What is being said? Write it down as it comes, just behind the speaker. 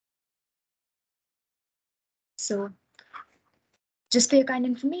So just for your kind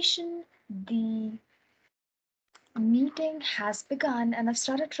information, the meeting has begun and I've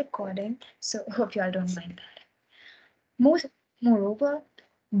started recording, so hope you all don't mind that. Moreover,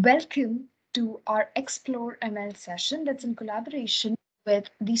 welcome to our Explore ML session that's in collaboration with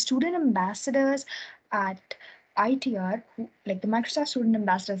the student ambassadors at ITR, like the Microsoft student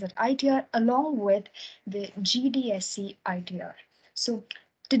ambassadors at ITR, along with the GDSC ITER. So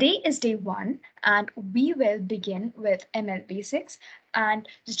today is day 1, and we will begin with ML basics. And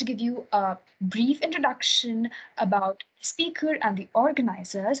just to give you a brief introduction about the speaker and the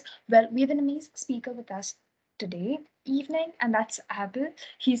organizers, well, we have an amazing speaker with us today evening, and that's Abel.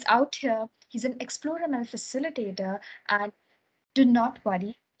 He's out here. He's an Explore ML facilitator, and do not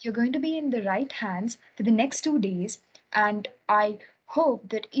worry, you're going to be in the right hands for the next 2 days. And I hope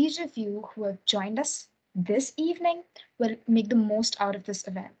that each of you who have joined us this evening will make the most out of this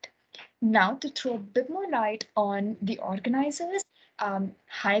event. Now, to throw a bit more light on the organizers,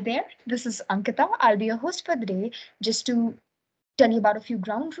 hi there, this is Ankita. I'll be your host for the day, just to tell you about a few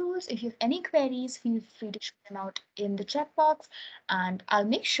ground rules. If you have any queries, feel free to shoot them out in the chat box, and I'll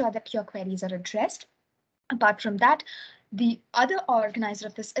make sure that your queries are addressed. Apart from that, the other organizer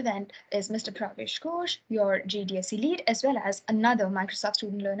of this event is Mr. Pravesh Ghosh, your GDSC lead, as well as another Microsoft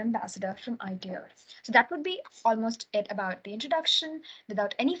Student Learn Ambassador from ITER. So that would be almost it about the introduction.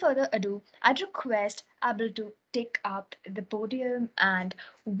 Without any further ado, I'd request Abel to take up the podium, and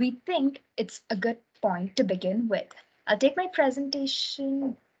we think it's a good point to begin with. I'll take my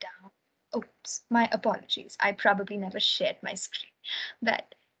presentation down. Oops, my apologies. I probably never shared my screen.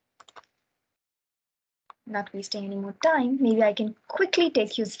 But not wasting any more time, maybe I can quickly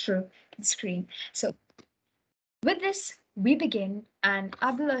take you through the screen. So with this, we begin, and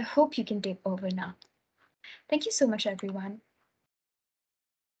Abdul, I hope you can take over now. Thank you so much, everyone.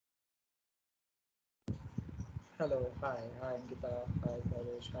 Hello, hi, Ankita, hi,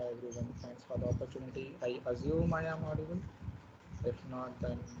 Pravesh, hi everyone. Thanks for the opportunity. I assume I am audible. If not,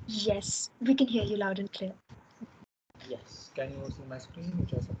 then Yes, we can hear you loud and clear. yes. Can you see my screen,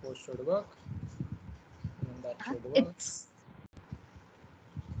 which I suppose should work? And that should work.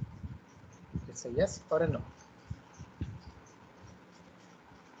 It's a yes or a no.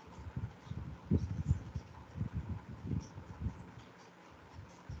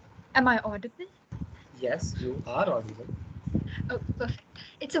 Am I audible? Yes, you are audible. Oh, perfect.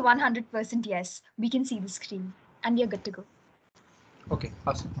 It's a 100% yes. We can see the screen, and you're good to go. Okay,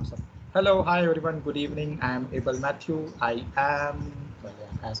 awesome. Hello, hi everyone. Good evening. I am Abel Mathew. I am, well,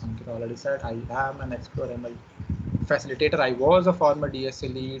 yeah, as Ankita already said, I am an Explore ML facilitator. I was a former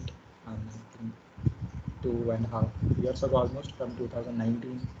DSC lead, I think 2.5 years ago, almost from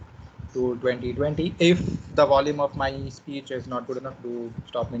 2019 to 2020. If the volume of my speech is not good enough, do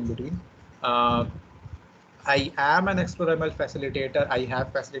stop me in between. I am an Explore ML facilitator. I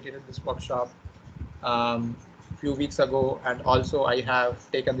have facilitated this workshop few weeks ago, and also I have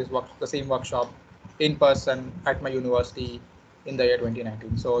taken the same workshop in person at my university in the year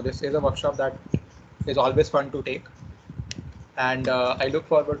 2019. So this is a workshop that is always fun to take, and I look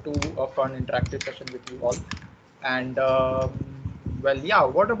forward to a fun interactive session with you all. And well, yeah,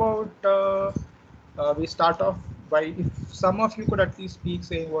 what about we start off by, if some of you could at least speak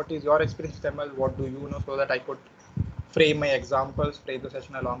saying what is your experience with ML, what do you know, so that I could frame my examples, frame the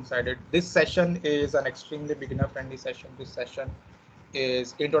session alongside it. This session is an extremely beginner friendly session. This session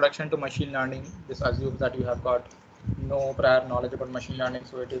is introduction to machine learning. This assumes that you have got no prior knowledge about machine learning,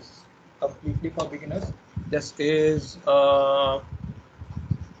 so it is completely for beginners. This is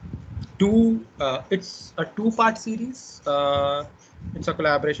it's a two-part series. It's a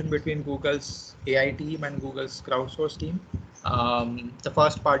collaboration between Google's AI team and Google's crowdsource team. The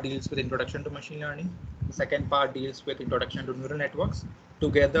first part deals with introduction to machine learning. The second part deals with introduction to neural networks.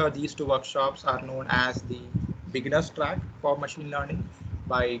 Together, these two workshops are known as the beginner's track for machine learning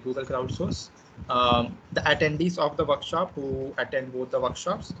by Google crowdsource. The attendees of the workshop who attend both the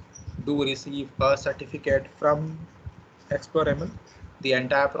workshops do receive a certificate from Explore ML. The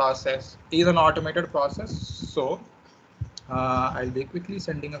entire process is an automated process, so I'll be quickly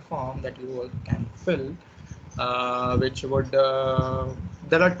sending a form that you all can fill, which would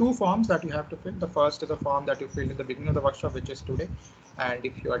there are two forms that you have to fill. The first is a form that you filled in the beginning of the workshop, which is today, and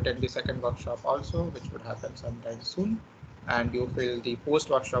if you attend the second workshop also, which would happen sometime soon, and you fill the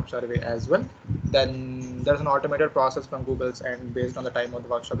post-workshop survey as well, then there's an automated process from Google's end based on the time of the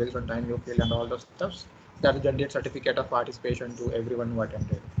workshop, based on time you fill and all those stuffs, that will generate certificate of participation to everyone who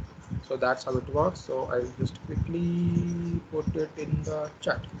attended. So that's how it works. So I'll just quickly put it in the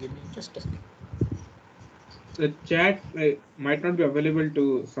chat. Give me just a second. The chat might not be available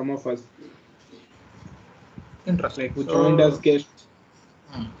to some of us. Interesting. Like who joined as guests.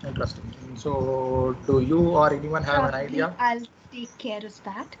 Interesting. So, do you or anyone have an idea? I'll take care of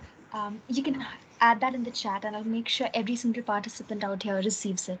that. You can add that in the chat, and I'll make sure every single participant out here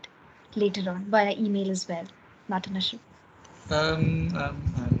receives it later on via email as well. Not an issue. Let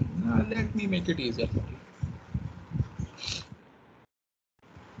me make it easier for you.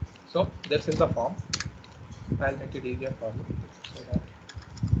 So, this is the form. I'll make it easier for you. So that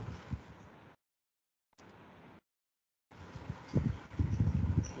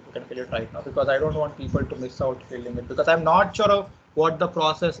you can fill it right now, because I don't want people to miss out filling it, because I'm not sure of what the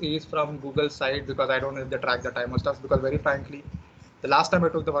process is from Google's side, because I don't know if they track the time or stuff, because very frankly, the last time I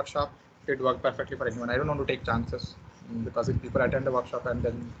took the workshop, it worked perfectly for anyone. I don't want to take chances, because if people attend the workshop and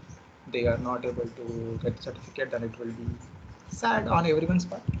then they are not able to get the certificate, then it will be sad on everyone's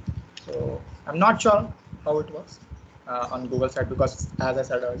part. So I'm not sure how it works on Google side, because as I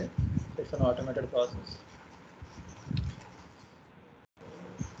said earlier, it's an automated process.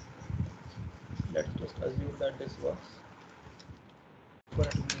 Let's just assume that this works.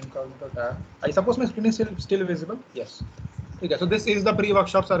 I suppose my screen is still visible. Yes. Okay, so this is the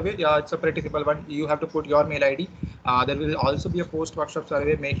pre-workshop survey. Yeah, it's a pretty simple one. You have to put your mail ID. There will also be a post-workshop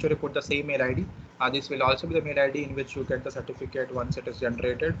survey. Make sure you put the same mail ID. This will also be the mail ID in which you get the certificate once it is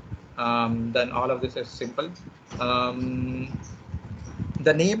generated. Then all of this is simple.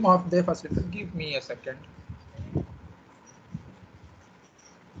 The name of the facility. Give me a second.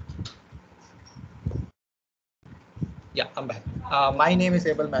 Yeah, I'm back. My name is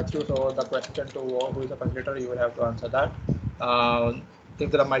Abel Mathew. So the question to who is the facilitator, you will have to answer that. If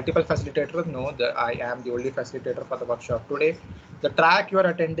there are multiple facilitators, no, I am the only facilitator for the workshop today. The track you are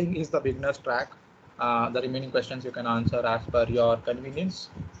attending is the beginner's track. The remaining questions you can answer as per your convenience,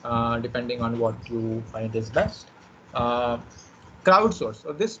 depending on what you find is best. Crowdsource.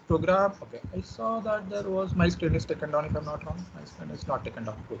 So this program, okay, I saw that there was, my screen is taken down if I'm not wrong. My screen is not taken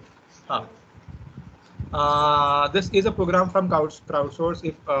down. Good. This is a program from crowdsource.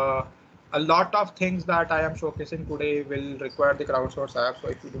 If a lot of things that I am showcasing today will require the crowdsource app. So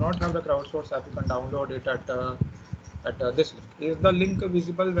if you do not have the crowdsource app, you can download it at this link. Is the link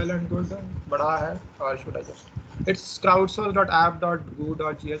visible well and good? Bada hai, or should I just? It's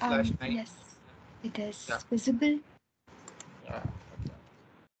crowdsource.app.goo.gl/9. Yes, it is Yeah. visible. Yeah. Okay.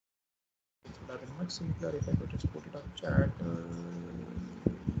 It would have been much simpler if I could just put it on chat.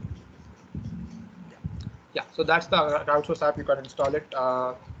 Yeah, so that's the crowdsource app. You can install it,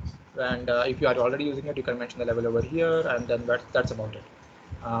 and if you are already using it, you can mention the level over here, and then that's about it.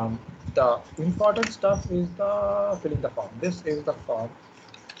 The important stuff is the filling the form. This is the form.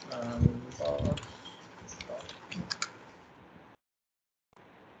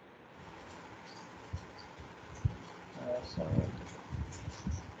 So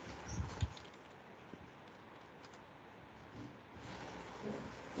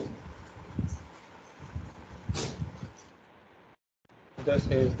this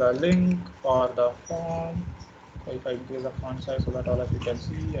is the link for the form. If I increase the font size so that all of you can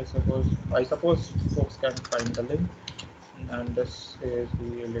see, I suppose folks can find the link, and this is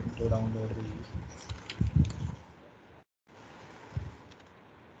the link to download the.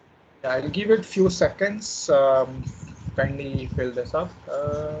 Yeah, I'll give it few seconds. Kindly fill this up.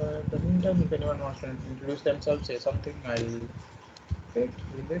 In the meantime, if anyone wants to introduce themselves, say something. I'll wait.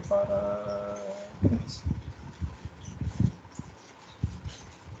 We'll wait for minutes.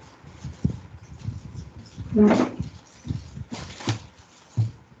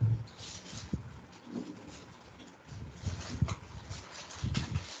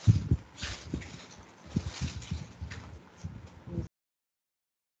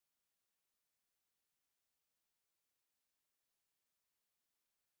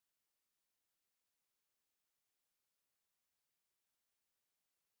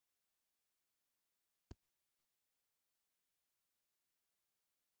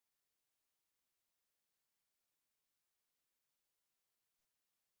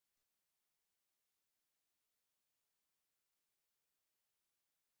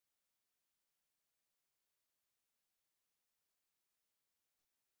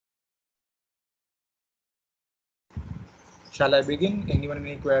 Shall I begin? Anyone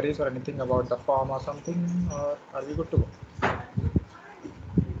any queries or anything about the form or something, or are we good to go?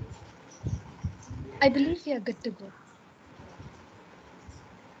 I believe we are good to go.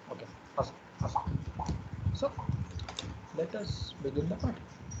 Okay, awesome. So let us begin the party.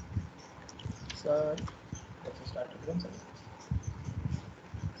 So let's start with one second.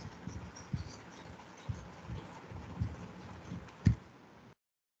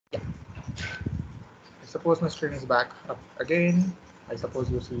 Yeah. I suppose my screen is back up again. I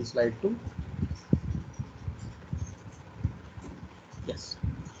suppose you see slide 2. Yes.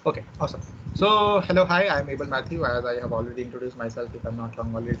 Okay, awesome. So, hello, hi, I'm Abel Mathew, as I have already introduced myself, if I'm not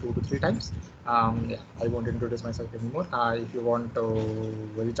wrong, already 2 to 3 times. Yeah, I won't introduce myself anymore. If you want to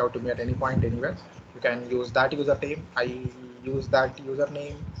reach out to me at any point, anywhere, you can use that username. I use that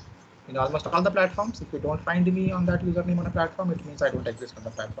username in almost all the platforms. If you don't find me on that username on a platform, it means I don't exist on the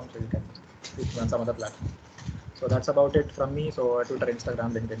platform, so you can reach me on some other platform. So that's about it from me. So Twitter,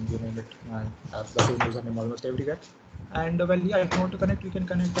 Instagram, LinkedIn, you name it. I have the same username almost everywhere. And well, yeah, if you want to connect, we can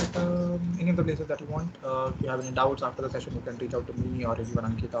connect at any of the places that you want. If you have any doubts after the session, you can reach out to me or anyone,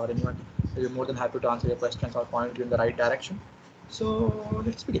 Ankita or anyone. We'll be more than happy to answer your questions or point you in the right direction. So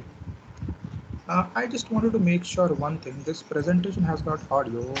let's begin. I just wanted to make sure one thing. This presentation has got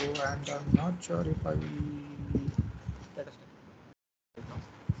audio, and I'm not sure if I. Let us check.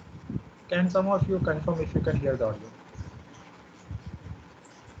 Can some of you confirm if you can hear the audio?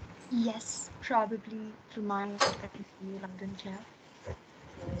 Yes, probably from my end, I can hear you loud and clear.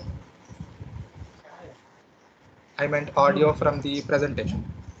 I meant audio from the presentation.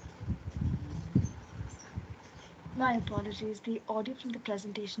 My apologies, the audio from the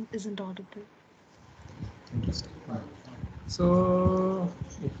presentation isn't audible. Interesting. So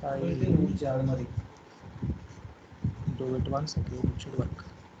if I do it once again, it should work.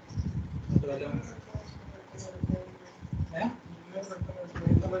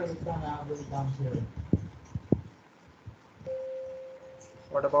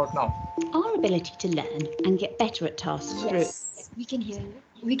 What about now? Our ability to learn and get better at tasks through Yes, we can hear you.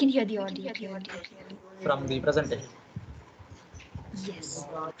 We can hear the audio clearly. From the presentation. Yes,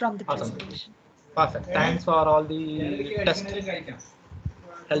 from the Awesome. presentation. Perfect. Thanks for all the test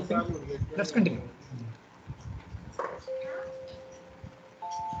helping. Let's continue.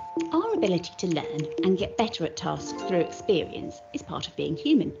 Our ability to learn and get better at tasks through experience is part of being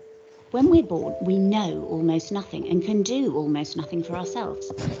human. When we're born, we know almost nothing and can do almost nothing for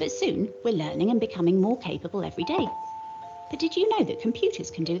ourselves. But soon, we're learning and becoming more capable every day. But did you know that computers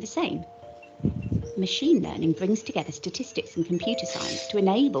can do the same? Machine learning brings together statistics and computer science to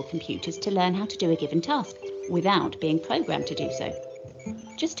enable computers to learn how to do a given task without being programmed to do so.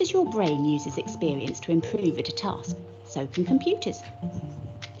 Just as your brain uses experience to improve at a task, so can computers.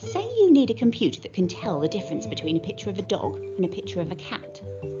 Say you need a computer that can tell the difference between a picture of a dog and a picture of a cat.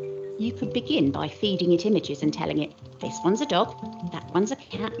 You could begin by feeding it images and telling it, this one's a dog, that one's a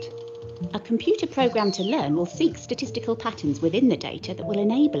cat. A computer programmed to learn will seek statistical patterns within the data that will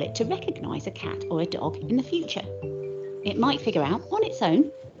enable it to recognise a cat or a dog in the future. It might figure out on its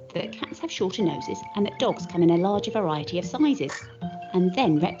own that cats have shorter noses and that dogs come in a larger variety of sizes, and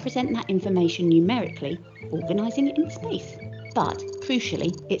then represent that information numerically, organising it in space. But,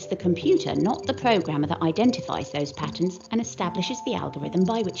 crucially, it's the computer, not the programmer, that identifies those patterns and establishes the algorithm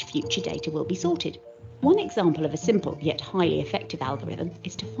by which future data will be sorted. One example of a simple yet highly effective algorithm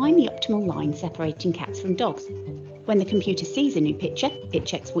is to find the optimal line separating cats from dogs. When the computer sees a new picture, it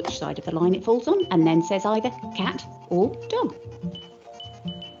checks which side of the line it falls on and then says either cat or dog.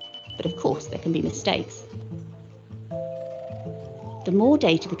 But of course, there can be mistakes. The more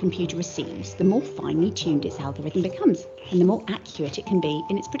data the computer receives, the more finely tuned its algorithm becomes, and the more accurate it can be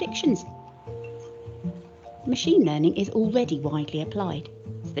in its predictions. Machine learning is already widely applied.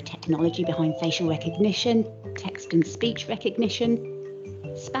 It's the technology behind facial recognition, text and speech recognition,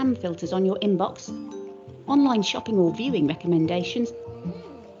 spam filters on your inbox, online shopping or viewing recommendations,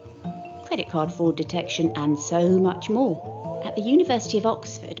 credit card fraud detection, and so much more. At the University of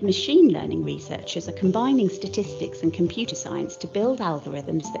Oxford, machine learning researchers are combining statistics and computer science to build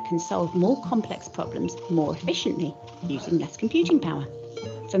algorithms that can solve more complex problems more efficiently, using less computing power.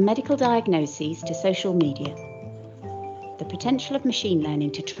 From medical diagnoses to social media, the potential of machine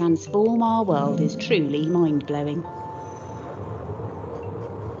learning to transform our world is truly mind-blowing.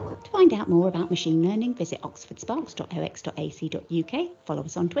 To find out more about machine learning, visit oxfordsparks.ox.ac.uk, follow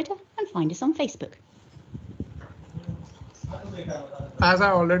us on Twitter, and find us on Facebook. As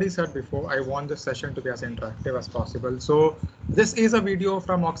I already said before, I want this session to be as interactive as possible. So this is a video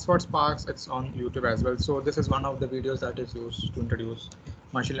from Oxford Sparks. It's on YouTube as well. So this is one of the videos that is used to introduce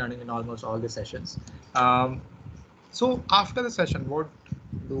machine learning in almost all the sessions. So after the session, what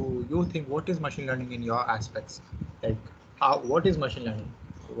do you think? What is machine learning in your aspects? Like, what is machine learning?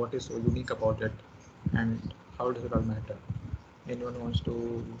 What is so unique about it? And how does it all matter? Anyone wants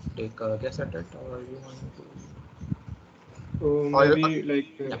to take a guess at it, or you want to? So maybe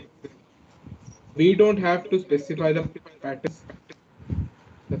we don't have to specify the patterns.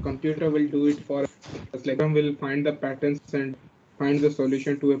 The computer will do it for us. Like will find the patterns and find the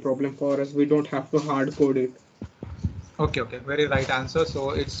solution to a problem for us. We don't have to hard code it. Okay, very right answer. So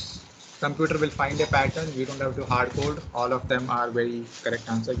it's Computer will find a pattern. We don't have to hard code. All of them are very correct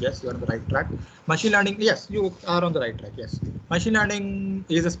answer. Yes, you are on the right track. Machine learning. Yes, you are on the right track. Yes. Machine learning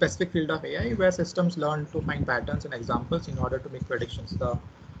is a specific field of AI where systems learn to find patterns and examples in order to make predictions. The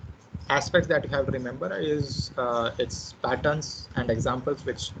aspects that you have to remember is its patterns and examples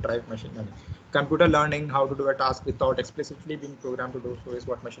which drive machine learning. Computer learning how to do a task without explicitly being programmed to do so is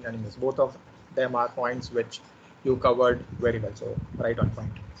what machine learning is. Both of them are points which you covered very well. So right on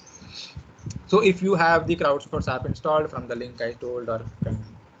point. So if you have the crowdsource app installed from the link I told, or can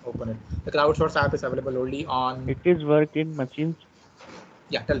open it. The crowdsource app is available only on. It is work in machines.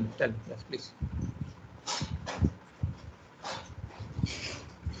 Yeah, tell me. Yes, please.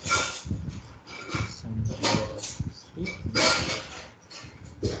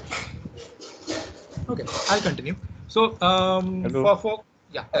 Okay, I'll continue. So Hello.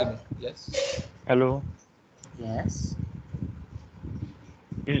 yeah, tell me. Yes. Hello. Yes.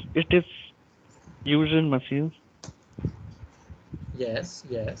 It is used in machines. Yes,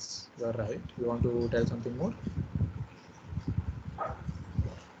 you're right. You want to tell something more?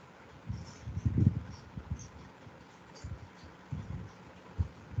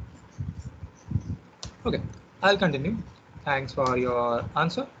 Okay, I'll continue. Thanks for your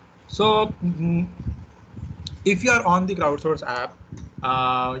answer. So, if you are on the crowdsource app,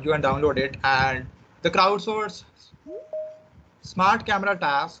 you can download it, and the crowdsource smart camera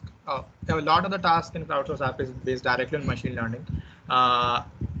task, a lot of the tasks in crowdsource app is based directly on machine learning.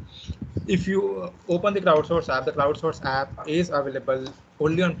 If you open the crowdsource app is available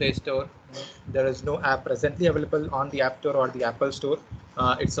only on Play Store. There is no app presently available on the App Store or the Apple Store.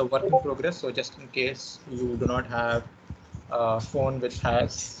 It's a work in progress. So just in case you do not have a phone which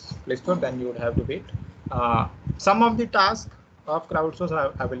has Play Store, then you would have to wait. Some of the tasks of crowdsource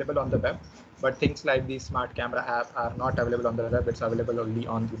are available on the web, but things like the smart camera app are not available on the web. It's available only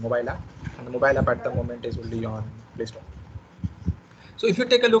on the mobile app, and the mobile app at the moment is only on Play Store. So if you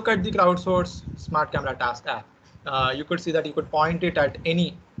take a look at the crowdsource smart camera task app, you could see that you could point it at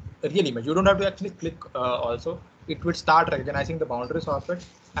any real image. You don't have to actually click also. It would start recognizing the boundaries of it.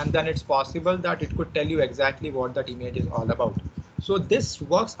 And then it's possible that it could tell you exactly what that image is all about. So this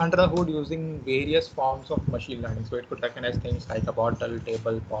works under the hood using various forms of machine learning. So it could recognize things like a bottle,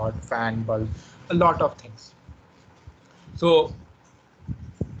 table, pot, fan, bulb, a lot of things. So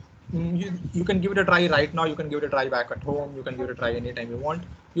you can give it a try right now. You can give it a try back at home. You can give it a try anytime you want.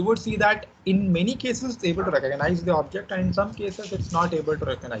 You would see that in many cases it's able to recognize the object, and in some cases it's not able to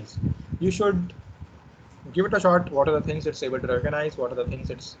recognize. You should give it a shot. What are the things it's able to recognize? What are the things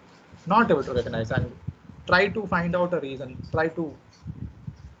it's not able to recognize? And try to find out a reason. Try to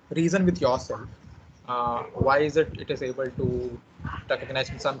reason with yourself. Why is it is able to recognize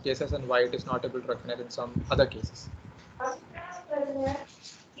in some cases, and why it is not able to recognize in some other cases?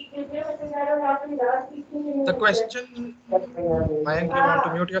 The question, Mayank, you want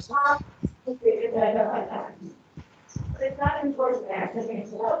to mute yourself?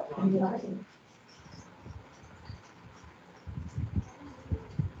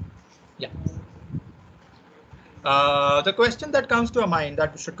 Yeah. The question that comes to a mind,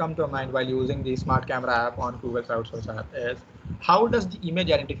 that should come to a mind while using the smart camera app on Google crowdsource app is, how does the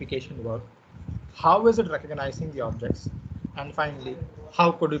image identification work? How is it recognizing the objects? And finally,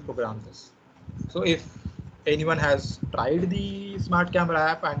 how could we program this? So if anyone has tried the smart camera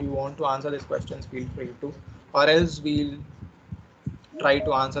app and you want to answer these questions, feel free to, or else we'll try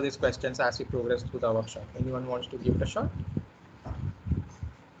to answer these questions as we progress through the workshop. Anyone wants to give it a shot?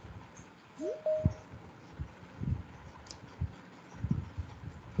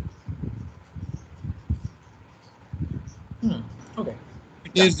 Okay.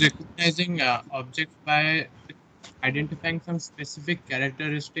 It is recognizing objects by identifying some specific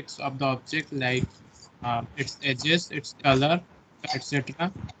characteristics of the object, like its edges, its color,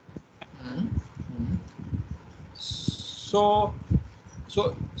 etc. So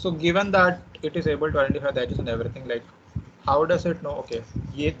given that it is able to identify the edges and everything, like how does it know, okay,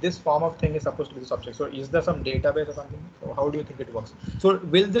 this form of thing is supposed to be this object? So is there some database or something? So how do you think it works? So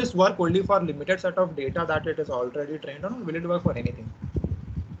will this work only for limited set of data that it is already trained on, or will it work for anything?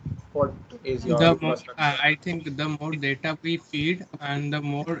 What is your perspective? I think the more data we feed and the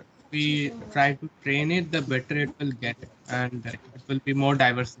more we try to train it, the better it will get, and it will be more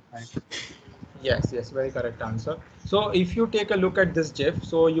diversified. Yes, very correct answer. So if you take a look at this GIF,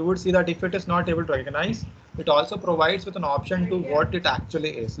 so you would see that if it is not able to recognize, it also provides with an option to what it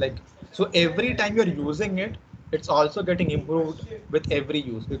actually is. Like, so every time you're using it, it's also getting improved with every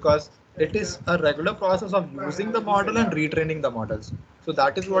use, because it is a regular process of using the model and retraining the models. So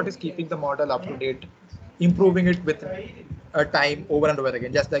that is what is keeping the model up to date, improving it with time over and over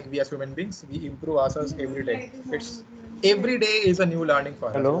again. Just like we as human beings, we improve ourselves every day. It's every day is a new learning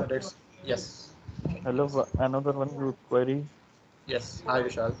for Hello. us, isn't it? Yes. Hello. Another one group query. Yes. Hi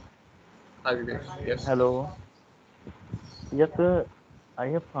Vishal. Hi Vivek. Yes. Hello. Yes, I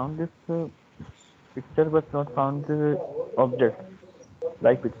have found this picture but not found the object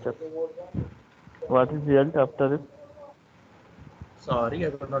like picture. What is the result after this? Sorry, I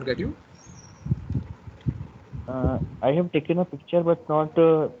could not get you. I have taken a picture but not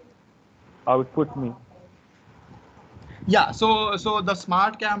output me. Yeah, so the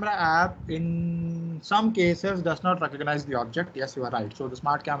smart camera app in some cases does not recognize the object. Yes, you are right. So the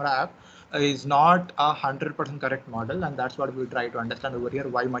smart camera app is not 100% correct model, and that's what we try to understand over here,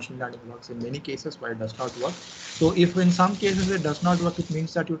 why machine learning works in many cases, why it does not work. So if in some cases it does not work, it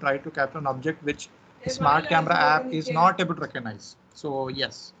means that you try to capture an object which the smart camera app is not able to recognize. So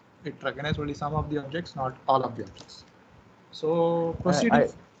yes, it recognizes only some of the objects, not all of the objects. So proceeding.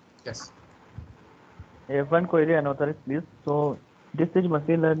 Yes. One query another is please. So this is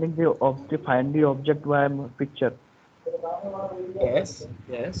machine learning the object find the object via picture. Yes.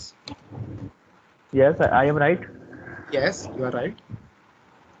 Yes. Yes, I am right. Yes, you are right.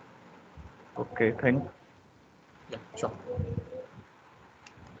 Okay, thanks. Yeah, sure.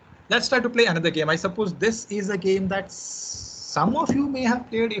 Let's try to play another game. I suppose this is a game that some of you may have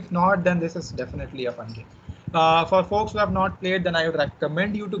played. If not, then this is definitely a fun game. For folks who have not played, then I would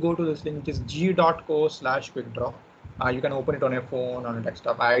recommend you to go to this link, which is g.co/quickdraw. You can open it on your phone, on a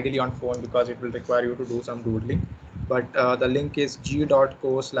desktop, ideally on phone because it will require you to do some doodling. But the link is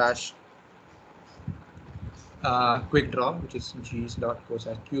g.co/quickdraw, which is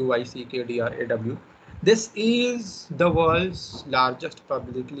g.co/quickdraw. This is the world's largest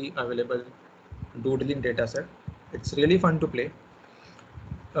publicly available doodling dataset. It's really fun to play.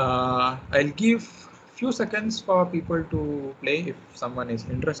 I'll give few seconds for people to play if someone is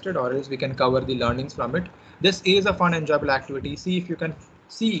interested, or else we can cover the learnings from it. This is a fun, enjoyable activity. See if you can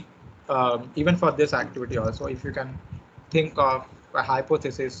see, even for this activity also, if you can think of a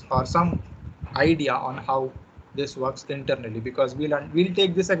hypothesis or some idea on how this works internally, because we'll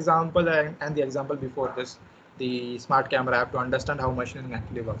take this example and the example before this, the smart camera app, to understand how machine learning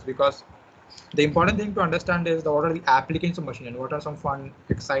actually works. Because the important thing to understand is what are the applications of machine learning, what are some fun,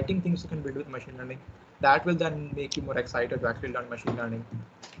 exciting things you can build with machine learning. That will then make you more excited to actually learn machine learning,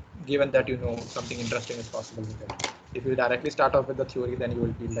 given that you know something interesting is possible with it. If you directly start off with the theory, then you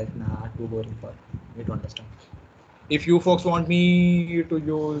will feel like, nah, too boring for me to understand. If you folks want me to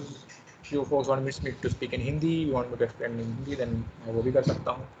use, you folks want me to speak in Hindi, you want me to explain in Hindi, then I will be कर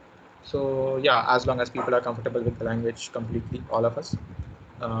सकता हूँ. So yeah, as long as people are comfortable with the language completely, all of us.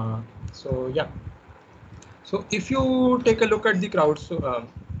 So yeah. So if you take a look at the crowd, so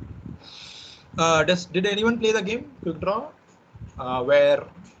did anyone play the game Quick Draw, where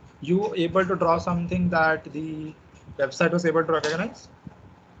you able to draw something that the website was able to recognize?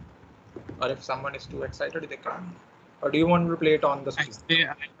 Or if someone is too excited, they can. Or do you want to play it on the screen?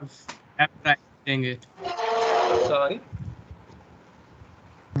 Actually, I have tried playing it. Sorry?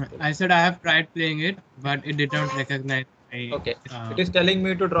 I said I have tried playing it, but it did not recognize my. Okay. It is telling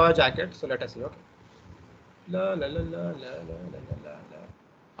me to draw a jacket, so let us see. Okay. La la la la la la la la la.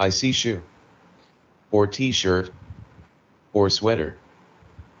 I see shoe. Or t-shirt. Or sweater.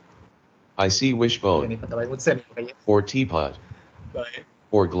 I see wishbone. नहीं पता भाई, मुझसे नहीं होगा ये. Or teapot. भाई,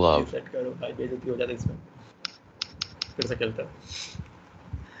 Or glove. Set करो भाई, बेइज्जती हो जाती है इसमें. फिर से खेलते हैं.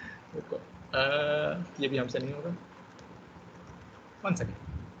 रुको. ये भी हमसे नहीं होगा. One second.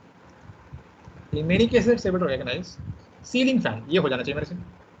 In many cases, it's able to recognize ceiling fan. ये हो जाना चाहिए मेरे से.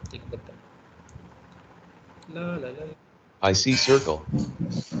 ठीक है. La la la. I see circle.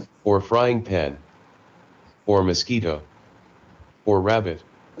 Or frying pan. Or mosquito. Or rabbit.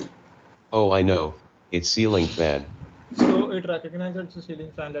 Oh, I know. It's ceiling fan. So it recognizes it's a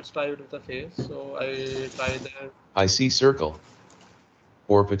ceiling fan. Let's try it with the face. So I try the. I see circle.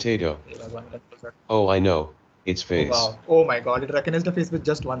 Or potato. Oh, I know. It's face. Oh, wow. Oh my God! It recognized the face with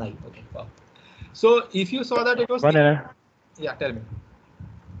just one eye. Okay. Wow. So if you saw that it was. Yeah. Tell me.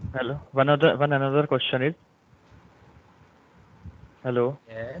 Hello. One another question is. Hello.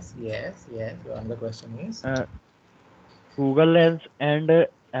 Yes. Another question is. Google Lens and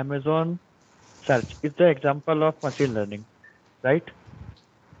Amazon search is the example of machine learning, right?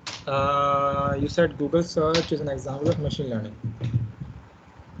 You said Google search is an example of machine learning.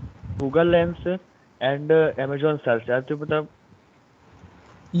 Google Lens and Amazon search are the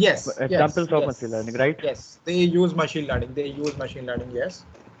examples of machine learning, right? Yes, they use machine learning. Yes.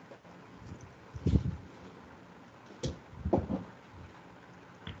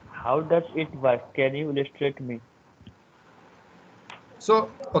 How does it work? Can you illustrate me?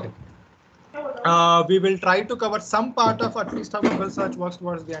 So, okay. We will try to cover some part of at least how Google search works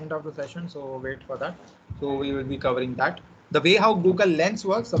towards the end of the session. So wait for that. So we will be covering that. The way how Google Lens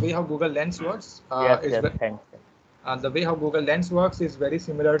works, the way how Google Lens works Thanks. the way how Google Lens works is very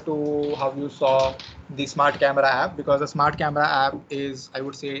similar to how you saw the smart camera app, because the smart camera app is, I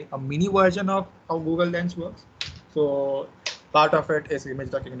would say, a mini version of how Google Lens works. So part of it is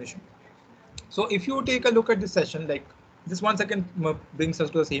image recognition. So if you take a look at this session, like this once again brings us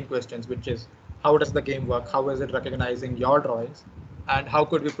to the same questions, which is how does the game work? How is it recognizing your drawings? And how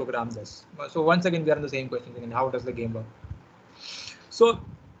could we program this? So once again, we are in the same question again, how does the game work? So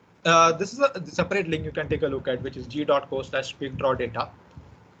this is a separate link you can take a look at, which is g.co/quickdrawdata.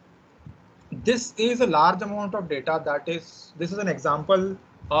 This is a large amount of data this is an example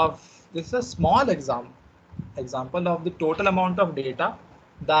this is a small example of the total amount of data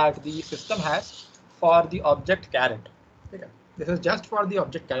that the system has for the object caret. Okay. This is just for the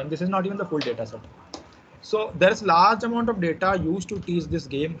object caret. This is not even the full data set. So there's large amount of data used to teach this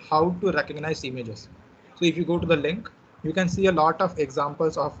game how to recognize images. So if you go to the link, you can see a lot of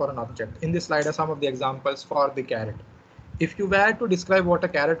examples for an object. In this slide are some of the examples for the caret. If you were to describe what a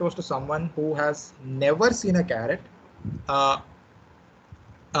caret was to someone who has never seen a caret,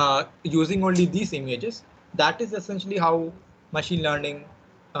 using only these images, that is essentially how machine learning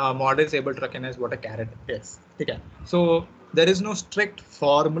model is able to recognize what a caret is. Okay. So there is no strict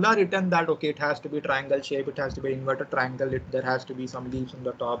formula written that, okay, it has to be triangle shape, it has to be inverted triangle, there has to be some leaves on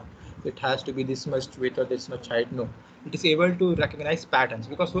the top, it has to be this much width or this much height. No, it is able to recognize patterns,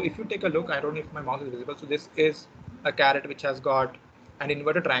 because so if you take a look, I don't know if my mouse is visible. So this is a caret which has got an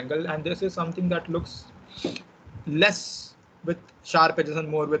inverted triangle, and this is something that looks less with sharp edges and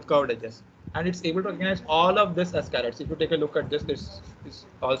more with curved edges, and it's able to recognize all of this as carets. If you take a look at this is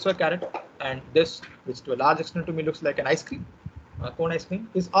also a caret, and this, which to a large extent to me looks like an ice cream, a cone ice cream,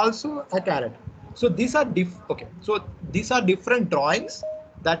 is also a caret. So these are these are different drawings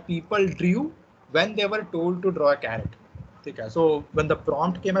that people drew when they were told to draw a caret. Okay. So when the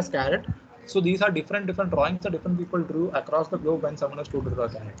prompt came as caret, so these are different drawings that different people drew across the globe when someone was told to draw a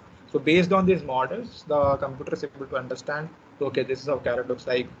caret. So based on these models, the computer is able to understand, okay, this is how caret looks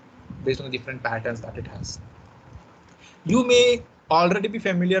like based on the different patterns that it has. You may already be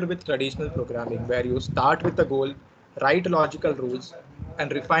familiar with traditional programming, where you start with a goal, write logical rules,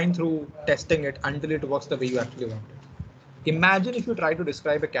 and refine through testing it until it works the way you actually want it. Imagine if you try to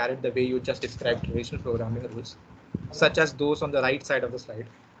describe a caret the way you just described traditional programming rules, such as those on the right side of the slide.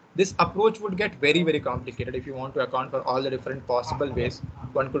 This approach would get very, very complicated if you want to account for all the different possible ways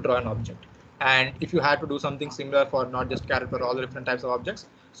one could draw an object. And if you had to do something similar for not just caret, but all the different types of objects.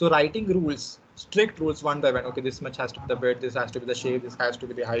 So writing rules, strict rules one by one, okay, this much has to be the width, this has to be the shape, this has to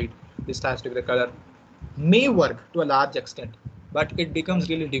be the height, this has to be the color, may work to a large extent, but it becomes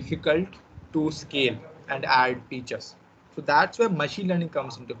really difficult to scale and add features. So that's where machine learning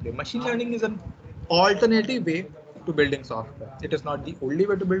comes into play. Machine learning is an alternative way to building software. It is not the only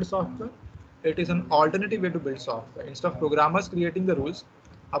way to build software. It is an alternative way to build software. Instead of programmers creating the rules,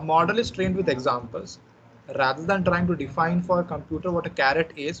 a model is trained with examples. Rather than trying to define for a computer what a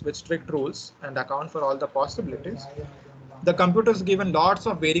caret is with strict rules and account for all the possibilities, the computer is given lots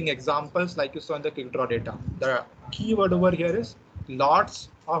of varying examples, like you saw in the quick draw data. The keyword over here is lots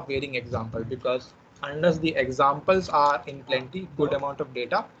of varying examples, because unless the examples are in plenty, good amount of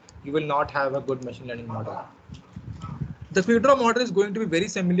data, you will not have a good machine learning model. The quick draw model is going to be very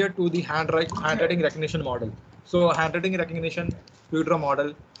similar to the handwriting recognition model. So handwriting recognition, quick draw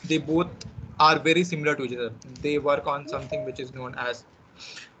model, they both are very similar to each other. They work on something which is known as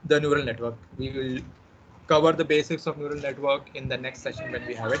the neural network. We will cover the basics of neural network in the next session when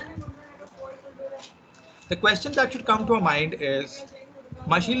we have it. The question that should come to our mind is,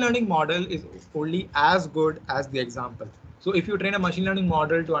 machine learning model is only as good as the example. So if you train a machine learning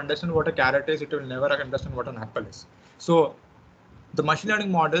model to understand what a caret is, it will never understand what an apple is. So the machine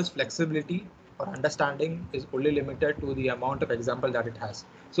learning model's flexibility or understanding is only limited to the amount of example that it has.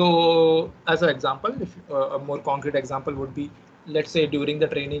 So as an example, if a more concrete example would be, let's say during the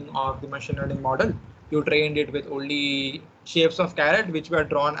training of the machine learning model, you trained it with only shapes of caret which were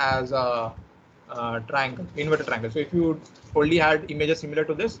drawn as a triangle, inverted triangle. So if you only had images similar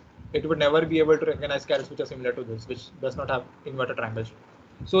to this, it would never be able to recognize carets which are similar to this, which does not have inverted triangles.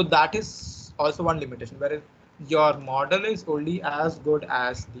 So that is also one limitation, whereas your model is only as good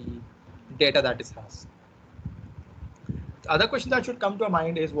as the data that it has. The other question that should come to our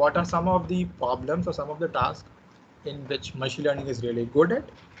mind is, what are some of the problems or some of the tasks in which machine learning is really good at,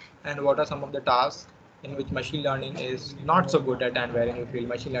 and what are some of the tasks in which machine learning is not so good at, and wherein you feel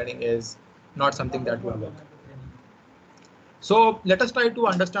machine learning is not something that will work. So let us try to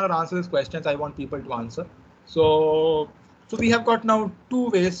understand or answer these questions I want people to answer. So we have got now two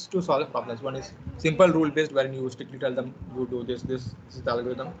ways to solve problems. One is simple rule-based, wherein you strictly tell them you do this is the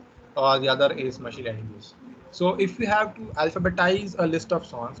algorithm, or the other is machine learning use. So if you have to alphabetize a list of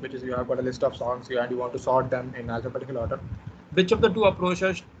songs, which is you have got a list of songs here and you want to sort them in alphabetical order, which of the two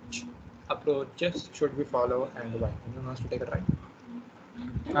approaches should we follow and why? Anyone wants to take a try?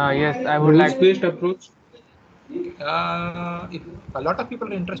 Yes, I would like. Rules-based approach. If a lot of people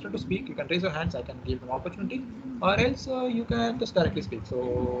are interested to speak, you can raise your hands. I can give them opportunity, or else you can just directly speak.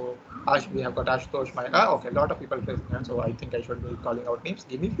 So, we have got Ashutosh. Okay, a lot of people raise their hands, so I think I should be calling out names.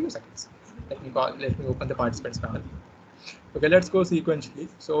 Give me a few seconds. Let me open the participants panel. Okay, let's go sequentially.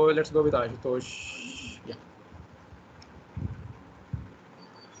 So let's go with Ashutosh. Yeah.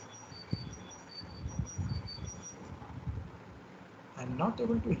 I'm not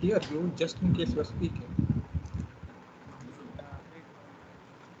able to hear you, just in case you're speaking.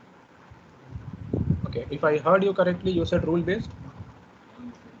 Okay, if I heard you correctly, you said rule-based?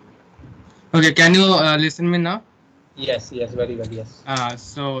 Okay, can you listen me now? Yes, very well, yes.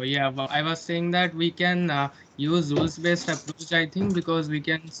 So yeah, well, I was saying that we can use rules-based approach, I think, because we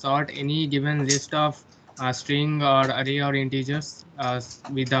can sort any given list of string or array or integers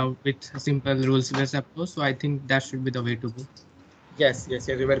with simple rules-based approach. So I think that should be the way to go. Yes,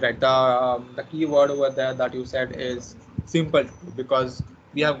 you were right. The key word over there that you said is simple, because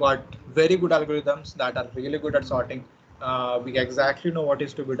we have got very good algorithms that are really good at sorting. We exactly know what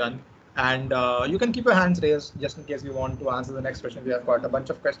is to be done, and you can keep your hands raised just in case you want to answer the next question. We have got a bunch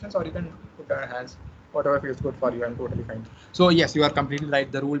of questions, or you can put your hands, whatever feels good for you. I'm totally fine. So yes, you are completely right.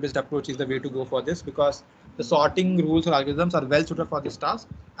 The rule-based approach is the way to go for this, because the sorting rules or algorithms are well suited for this task,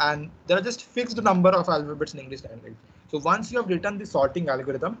 and there are just fixed number of alphabets in English language. So once you have written the sorting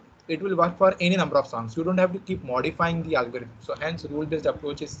algorithm, it will work for any number of songs. You don't have to keep modifying the algorithm. So hence rule-based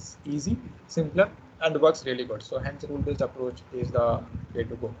approach is easy, simpler, and works really good. So hence rule-based approach is the way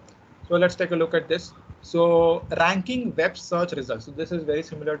to go. So let's take a look at this. So ranking web search results. So this is very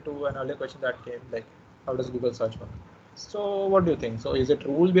similar to an earlier question that came, like how does Google search work? So what do you think? So is it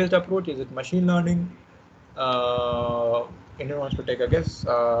rule-based approach? Is it machine learning? Anyone wants to take a guess?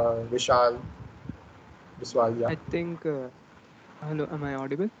 Vishal, Viswal, yeah. I think, hello, am I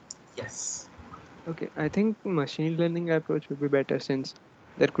audible? Yes. Okay, I think machine learning approach would be better since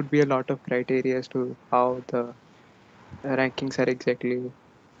there could be a lot of criteria as to how the rankings are exactly,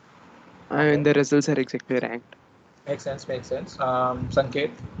 and the results are exactly ranked. Makes sense.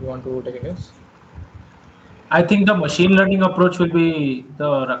 Sanket, you want to take a guess? I think the machine learning approach will be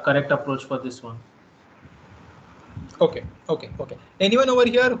the correct approach for this one. Okay. Anyone over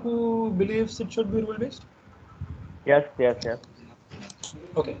here who believes it should be rule-based? Yes.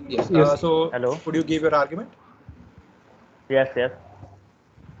 Okay, yes. Yes. So Hello. could you give your argument? Yes.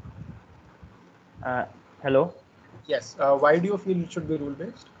 Hello. Yes. Why do you feel it should be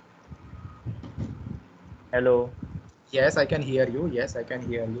rule-based? Hello. Yes, I can hear you. Yes.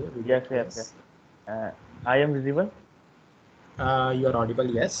 Yes. I am visible. You are audible.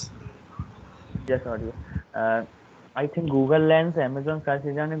 Yes. Yes, audio. I think Google Lens, Amazon search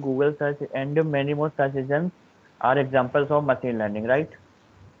engine, and Google search and many more search engines are examples of machine learning, right?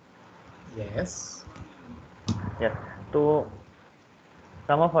 Yes. Yes. So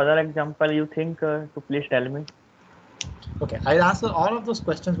some of other example you think to please tell me. Okay, I'll answer all of those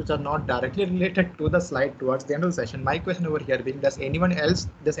questions which are not directly related to the slide towards the end of the session. My question over here being, does anyone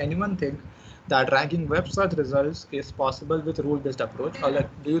think that ranking web search results is possible with rule-based approach, or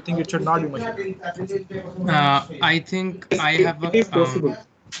like, do you think it should not be machine? I think I have It is possible.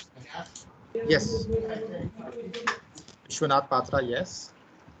 Yes. Vishwanath Patra, yes.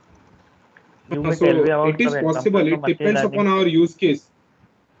 You may tell me So about it is some possible. examples of It machine depends learning. upon our use case.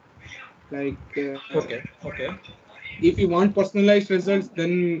 Like Okay. if we want personalized results,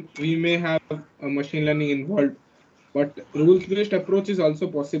 then we may have a machine learning involved. But rules-based approach is also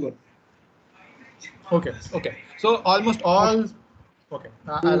possible. Okay. So almost all. Okay,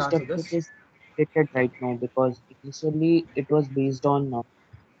 I'll Based answer approach this. is outdated right now because initially it was based on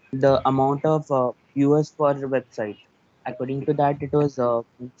the amount of viewers for the website. According to that, it was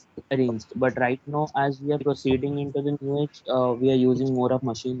arranged. But right now, as we are proceeding into the new age, we are using more of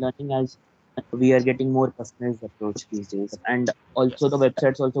machine learning as we are getting more personalized approach these days. And also, the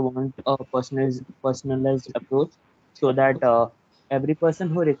websites also want a personalized approach so that every person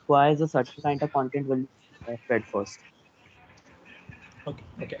who requires a certain kind of content will fed first.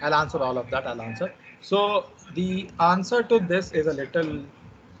 Okay, I'll answer all of that. So the answer to this is a little,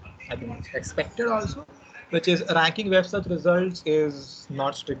 I think, expected also, which is ranking web search results is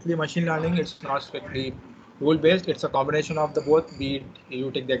not strictly machine learning. It's not strictly rule-based, it's a combination of the both. Be it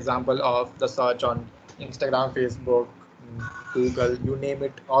you take the example of the search on Instagram, Facebook, Google, you name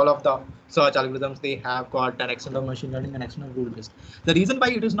it, all of the search algorithms, they have got an extent of machine learning and extent of rule based. The reason why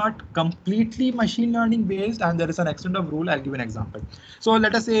it is not completely machine learning based and there is an extent of rule, I'll give an example. So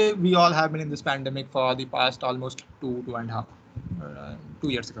let us say we all have been in this pandemic for the past almost 2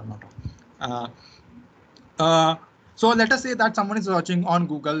 years ago, not wrong. So let us say that someone is searching on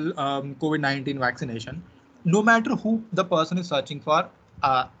Google COVID-19 vaccination. No matter who the person is searching for,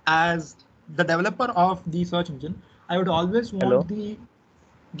 as the developer of the search engine, I would always want Hello. the.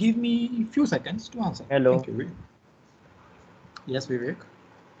 Give me a few seconds to answer. Hello. Thank you. Yes, Vivek.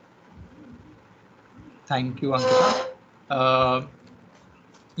 Thank you, Ankita.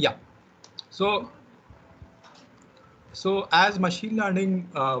 Yeah. So as machine learning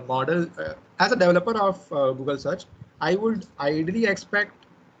model, as a developer of Google search, I would ideally expect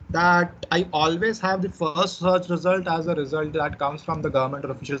that I always have the first search result as a result that comes from the government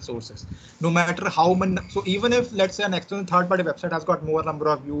or official sources, no matter how many. So even if, let's say, an external third-party website has got more number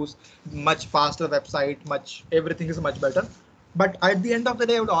of views, much faster website, everything is much better. But at the end of the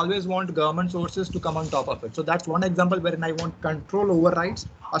day, I would always want government sources to come on top of it. So that's one example wherein I want control overrides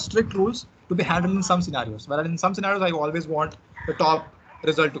or strict rules to be handled in some scenarios. Whereas in some scenarios, I always want the top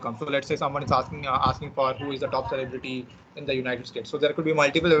result to come. So let's say someone is asking for who is the top celebrity in the United States. So there could be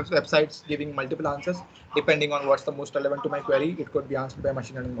multiple websites giving multiple answers depending on what's the most relevant to my query. It could be answered by a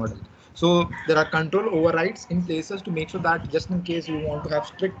machine learning model. So there are control overrides in places to make sure that just in case you want to have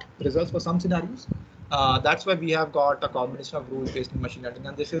strict results for some scenarios, that's why we have got a combination of rules-based machine learning,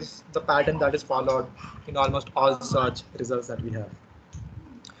 and this is the pattern that is followed in almost all search results that we have.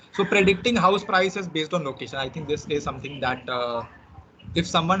 So predicting house prices based on location, I think this is something that if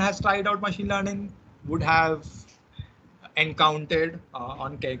someone has tried out machine learning would have encountered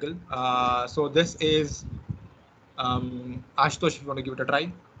on Kaggle. So this is Ashutosh, if you want to give it a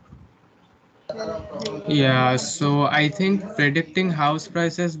try. Yeah, so I think predicting house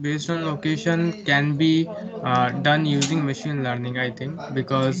prices based on location can be done using machine learning, I think,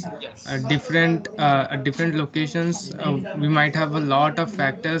 because different locations, we might have a lot of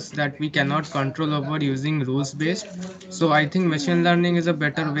factors that we cannot control over using rules based. So I think machine learning is a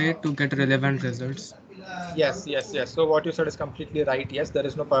better way to get relevant results. Yes. So what you said is completely right. Yes, there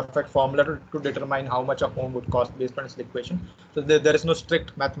is no perfect formula to determine how much a home would cost based on its equation. So there is no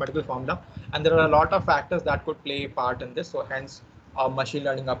strict mathematical formula, and there are a lot of factors that could play a part in this. So hence, a machine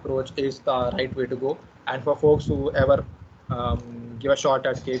learning approach is the right way to go. And for folks who ever give a shot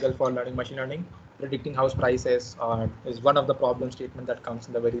at Kaggle for learning machine learning, predicting house prices is one of the problem statement that comes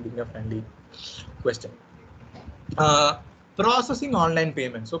in the very beginner friendly question. Processing online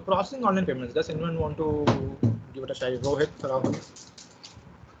payments. So processing online payments, does anyone want to give it a try? Rohit, Rahul?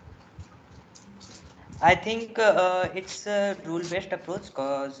 I think it's a rule-based approach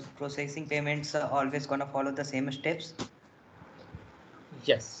because processing payments are always gonna follow the same steps.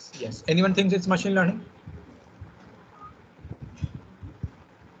 Yes. Anyone thinks it's machine learning?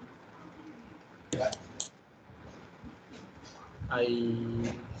 I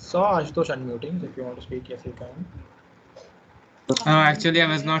saw Ashutosh unmuting. If you want to speak, yes, you can. Actually, I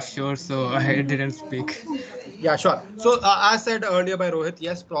was not sure, so I didn't speak. Yeah, sure. So as said earlier by Rohit,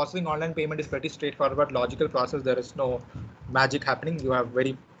 yes, processing online payment is pretty straightforward, logical process. There is no magic happening. You have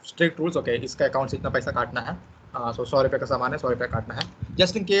very strict rules. Okay, इसका account से इतना पैसा काटना है. So 100 रुपए का सामान है, 100 रुपए काटना है.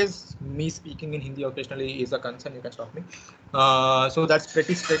 Just in case me speaking in Hindi occasionally is a concern, you can stop me. So that's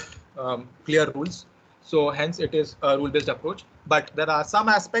pretty strict, clear rules. So hence it is a rule-based approach. But there are some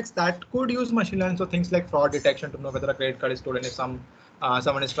aspects that could use machine learning. So things like fraud detection to know whether a credit card is stolen, if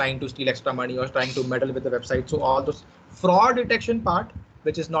someone is trying to steal extra money or trying to meddle with the website. So all those fraud detection part,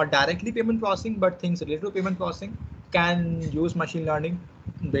 which is not directly payment processing, but things related to payment processing, can use machine learning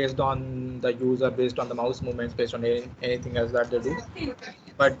based on the user, based on the mouse movements, based on anything else that they do.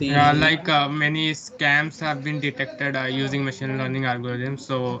 But the many scams have been detected using machine learning algorithms.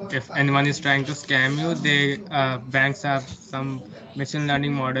 So if anyone is trying to scam you, banks have some machine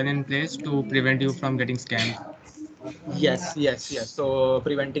learning model in place to prevent you from getting scammed. Yes. So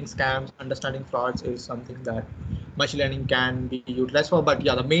preventing scams, understanding frauds is something that machine learning can be utilized for. But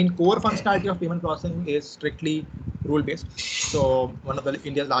yeah, the main core functionality of payment processing is strictly rule based. So one of the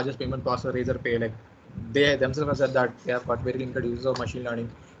India's largest payment processor, Razorpay, like they themselves have said that they have got very limited uses of machine learning,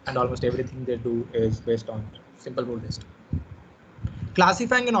 and almost everything they do is based on simple rule based.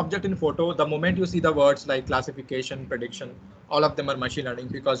 Classifying an object in photo, the moment you see the words like classification, prediction, all of them are machine learning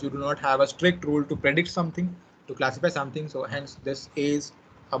because you do not have a strict rule to predict something, to classify something. So hence this is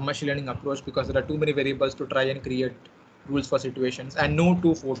a machine learning approach because there are too many variables to try and create rules for situations, and no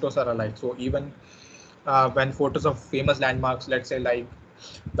two photos are alike. So even when photos of famous landmarks, let's say like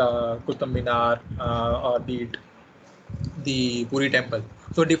the Qutub Minar or the Puri temple.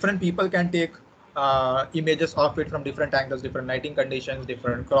 So different people can take images of it from different angles, different lighting conditions,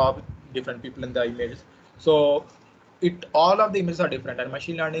 different crop, different people in the images. So all of the images are different, and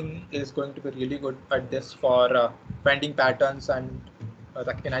machine learning is going to be really good at this for finding patterns and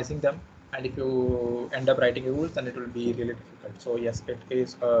recognizing them. And if you end up writing rules, then it will be really difficult. So yes, it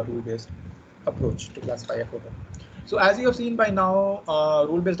is a rule-based approach to classify a photo. So as you have seen by now,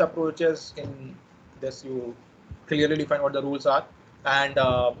 rule-based approaches in this, you clearly define what the rules are, and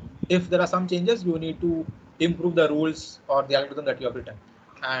if there are some changes, you need to improve the rules or the algorithm that you have written.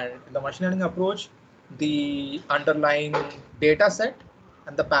 And in the machine learning approach, the underlying data set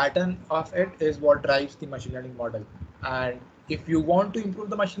and the pattern of it is what drives the machine learning model. And if you want to improve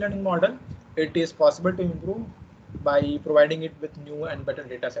the machine learning model, it is possible to improve by providing it with new and better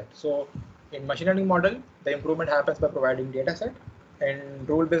data set. So in machine learning model, the improvement happens by providing data set. In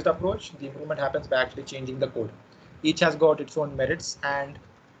rule-based approach, the improvement happens by actually changing the code. Each has got its own merits and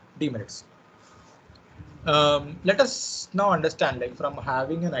demerits. Let us now understand, like from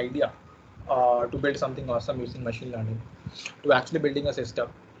having an idea to build something awesome using machine learning to actually building a system.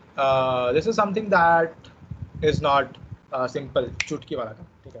 This is something that is not simple. Chutki wala ka.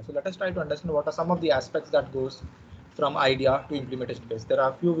 Okay, so let us try to understand what are some of the aspects that goes from idea to implementation phase. There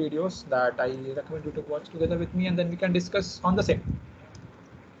are a few videos that I recommend you to watch together with me, and then we can discuss on the same.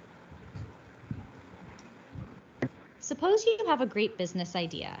 Suppose you have a great business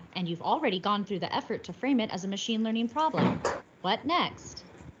idea and you've already gone through the effort to frame it as a machine learning problem. What next?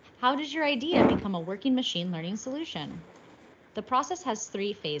 How does your idea become a working machine learning solution? The process has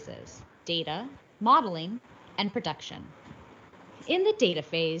 3 phases: data, modeling, and production. In the data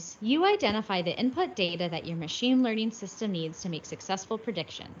phase, you identify the input data that your machine learning system needs to make successful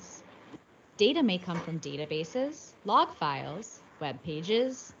predictions. Data may come from databases, log files, web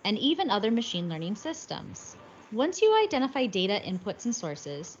pages, and even other machine learning systems. Once you identify data inputs and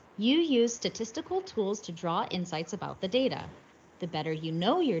sources, you use statistical tools to draw insights about the data. The better you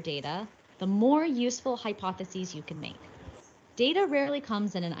know your data, the more useful hypotheses you can make. Data rarely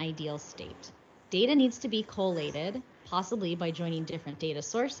comes in an ideal state. Data needs to be collated, possibly by joining different data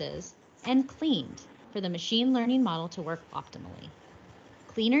sources, and cleaned for the machine learning model to work optimally.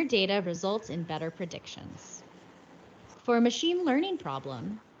 Cleaner data results in better predictions. For a machine learning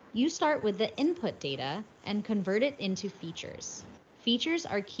problem, you start with the input data and convert it into features. Features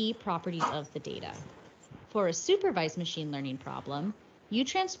are key properties of the data. For a supervised machine learning problem, you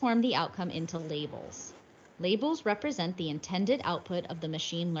transform the outcome into labels. Labels represent the intended output of the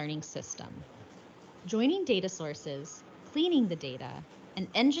machine learning system. Joining data sources, cleaning the data, and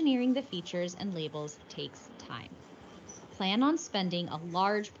engineering the features and labels takes time. Plan on spending a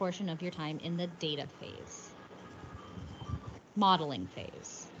large portion of your time in the data phase. Modeling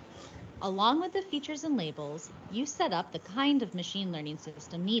phase. Along with the features and labels, you set up the kind of machine learning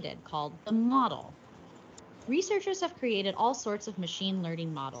system needed, called the model. Researchers have created all sorts of machine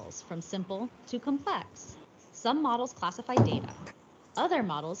learning models, from simple to complex. Some models classify data. Other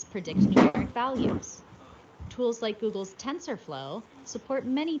models predict numeric values. Tools like Google's TensorFlow support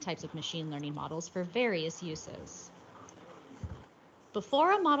many types of machine learning models for various uses.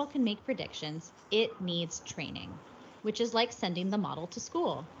 Before a model can make predictions, it needs training, which is like sending the model to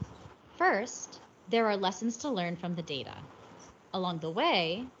school. First, there are lessons to learn from the data. Along the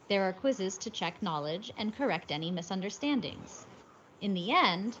way, there are quizzes to check knowledge and correct any misunderstandings. In the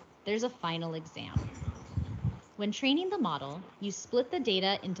end, there's a final exam. When training the model, you split the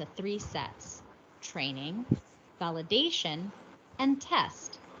data into 3 sets: training, validation, and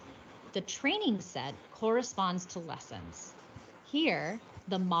test. The training set corresponds to lessons. Here,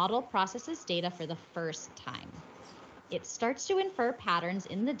 the model processes data for the first time. It starts to infer patterns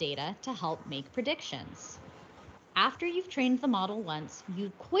in the data to help make predictions. After you've trained the model once,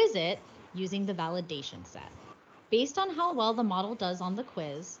 you quiz it using the validation set. Based on how well the model does on the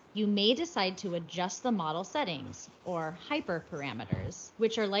quiz, you may decide to adjust the model settings, or hyperparameters,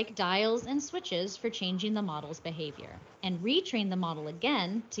 which are like dials and switches for changing the model's behavior, and retrain the model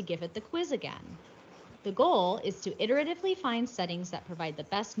again to give it the quiz again. The goal is to iteratively find settings that provide the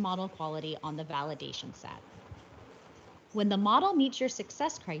best model quality on the validation set. When the model meets your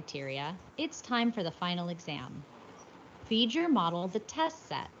success criteria, it's time for the final exam. Feed your model the test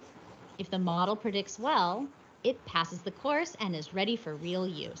set. If the model predicts well, it passes the course and is ready for real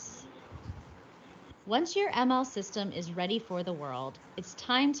use. Once your ML system is ready for the world, it's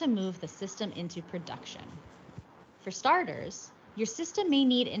time to move the system into production. For starters, your system may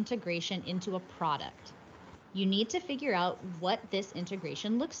need integration into a product. You need to figure out what this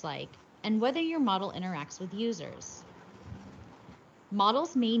integration looks like and whether your model interacts with users.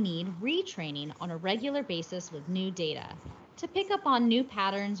 Models may need retraining on a regular basis with new data to pick up on new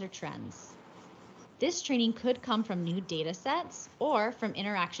patterns or trends. This training could come from new data sets or from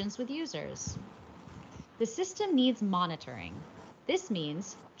interactions with users. The system needs monitoring. This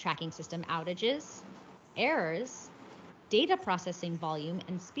means tracking system outages, errors, data processing volume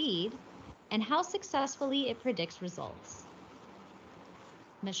and speed, and how successfully it predicts results.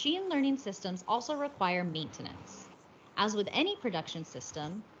 Machine learning systems also require maintenance. As with any production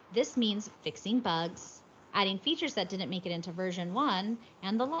system, this means fixing bugs, adding features that didn't make it into version 1,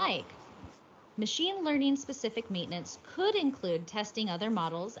 and the like. Machine learning specific maintenance could include testing other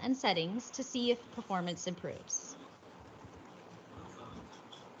models and settings to see if performance improves.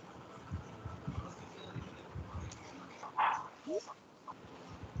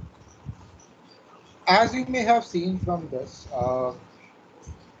 As you may have seen from this,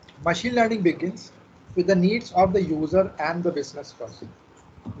 machine learning begins with the needs of the user and the business first.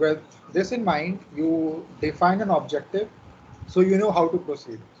 With this in mind, you define an objective so you know how to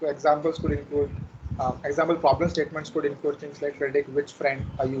proceed. So examples could include, example problem statements could include things like predict which friend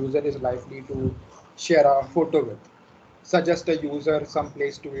a user is likely to share a photo with, suggest a user some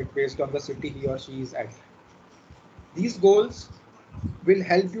place to eat based on the city he or she is at. These goals will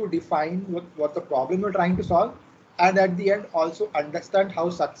help you define what the problem you're trying to solve, and at the end also understand how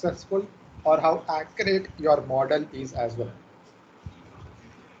successful or how accurate your model is as well.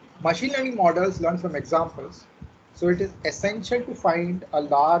 Machine learning models learn from examples, so it is essential to find a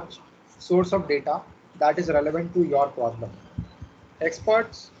large source of data that is relevant to your problem.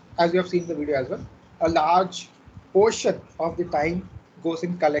 Experts, as you have seen in the video as well, a large portion of the time goes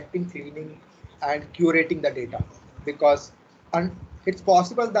in collecting, cleaning, and curating the data, because it's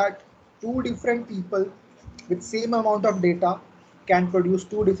possible that two different people with same amount of data can produce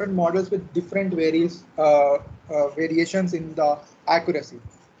two different models with different variations in the accuracy,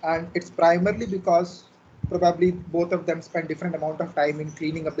 and it's primarily because probably both of them spend different amount of time in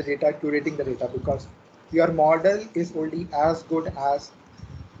cleaning up the data, curating the data, because your model is only as good as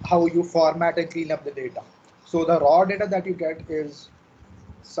how you format and clean up the data. So the raw data that you get is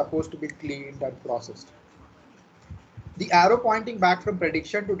supposed to be cleaned and processed. The arrow pointing back from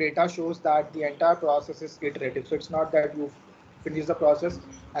prediction to data shows that the entire process is iterative. So it's not that you finish the process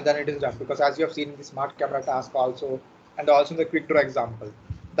and then it is done, because as you have seen in the smart camera task also, and also in the quick draw example,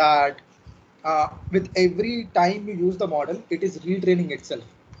 that with every time you use the model, it is retraining itself.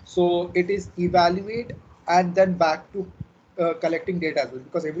 So it is evaluate and then back to collecting data as well,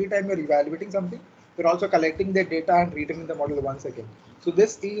 because every time you're evaluating something, you're also collecting the data and retraining the model once again. So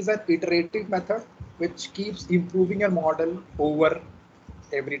this is an iterative method which keeps improving your model over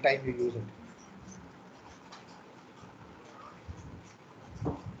every time you use it.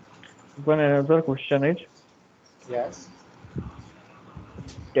 One another question is, Yes.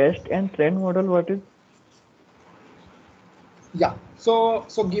 test and train model, what is? Yeah. So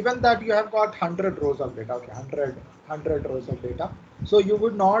given that you have got 100 rows of data, okay, 100 rows of data. So you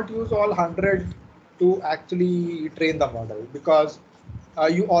would not use all 100 to actually train the model, because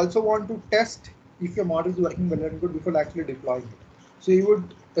you also want to test if your model is working well and good before actually deploying it. So you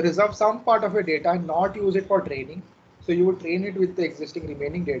would reserve some part of your data and not use it for training. So you would train it with the existing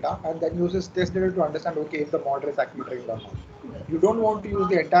remaining data and then use this test data to understand, okay, if the model is actually trained or not. You don't want to use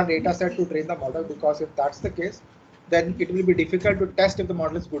the entire data set to train the model, because if that's the case, then it will be difficult to test if the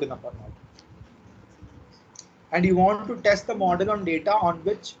model is good enough or not. And you want to test the model on data on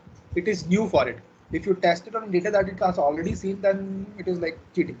which it is new for it. If you test it on data that it has already seen, then it is like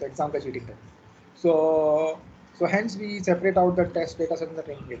cheating. The example is cheating. So hence we separate out the test data set and the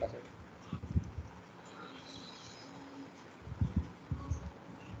training data set.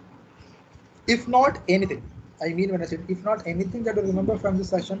 If not anything, I mean when I said if not anything that you remember from this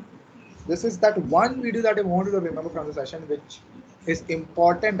session, this is that one video that I wanted to remember from the session, which is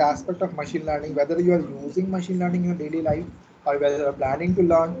important aspect of machine learning, whether you are using machine learning in your daily life, or whether you are planning to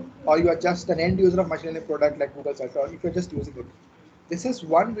learn, or you are just an end user of machine learning product like Google Search, or if you're just using it. This is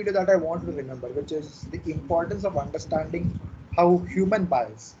one video that I want to remember, which is the importance of understanding how human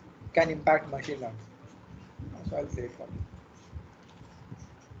bias can impact machine learning. So I'll play it for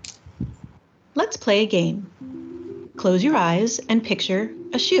you. Let's play a game. Close your eyes and picture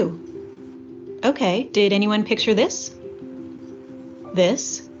a shoe. Okay, did anyone picture this?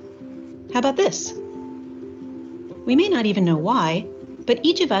 This? How about this? We may not even know why, but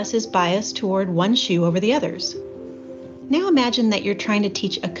each of us is biased toward one shoe over the others. Now imagine that you're trying to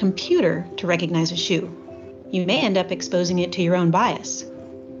teach a computer to recognize a shoe. You may end up exposing it to your own bias.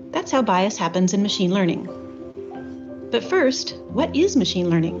 That's how bias happens in machine learning. But first, what is machine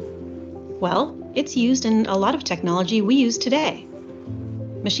learning? Well, it's used in a lot of technology we use today.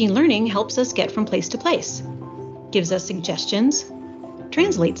 Machine learning helps us get from place to place, gives us suggestions,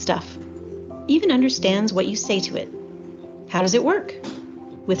 translates stuff, even understands what you say to it. How does it work?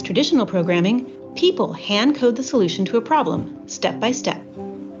 With traditional programming, people hand code the solution to a problem, step by step.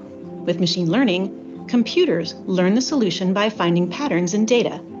 With machine learning, computers learn the solution by finding patterns in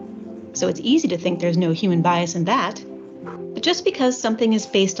data. So it's easy to think there's no human bias in that. But just because something is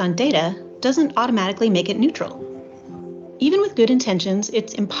based on data doesn't automatically make it neutral. Even with good intentions,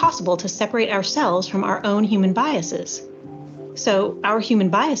 it's impossible to separate ourselves from our own human biases. So our human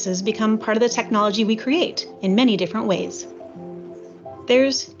biases become part of the technology we create in many different ways.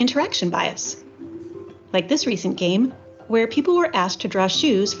 There's interaction bias, like this recent game, where people were asked to draw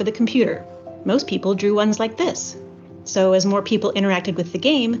shoes for the computer. Most people drew ones like this. So as more people interacted with the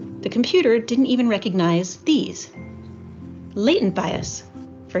game, the computer didn't even recognize these. Latent bias.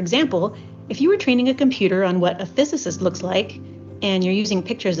 For example, if you were training a computer on what a physicist looks like, and you're using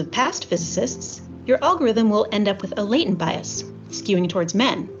pictures of past physicists, your algorithm will end up with a latent bias, skewing towards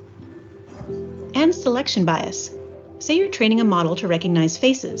men. And selection bias. Say you're training a model to recognize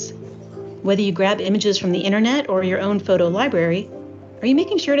faces. Whether you grab images from the internet or your own photo library, are you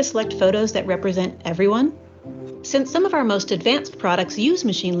making sure to select photos that represent everyone? Since some of our most advanced products use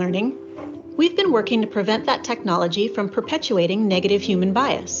machine learning, we've been working to prevent that technology from perpetuating negative human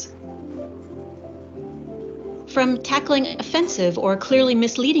bias. From tackling offensive or clearly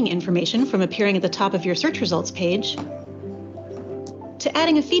misleading information from appearing at the top of your search results page, to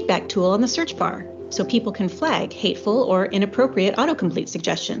adding a feedback tool on the search bar so people can flag hateful or inappropriate autocomplete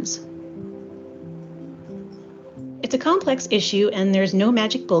suggestions. It's a complex issue and there's no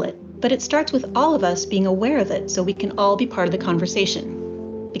magic bullet, but it starts with all of us being aware of it so we can all be part of the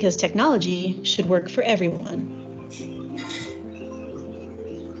conversation. Because technology should work for everyone.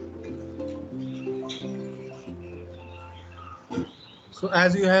 So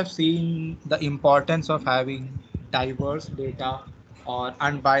as you have seen, the importance of having diverse data or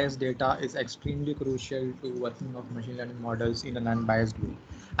unbiased data is extremely crucial to working of machine learning models in an unbiased way.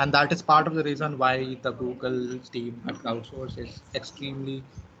 And that is part of the reason why the Google team at Crowdsource is extremely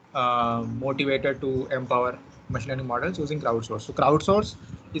motivated to empower machine learning models using Crowdsource. So Crowdsource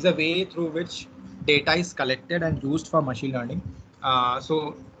is a way through which data is collected and used for machine learning.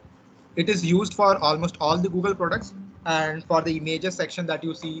 So it is used for almost all the Google products, and for the images section that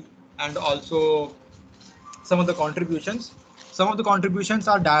you see, and also some of the contributions. Some of the contributions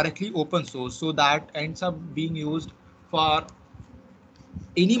are directly open source, so that ends up being used for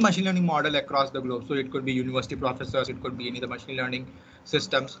any machine learning model across the globe. So it could be university professors, it could be any of the machine learning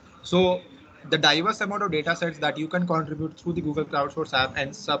systems. So the diverse amount of data sets that you can contribute through the Google Crowdsource app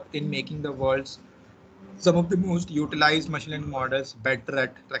ends up in making the world's some of the most utilized machine learning models better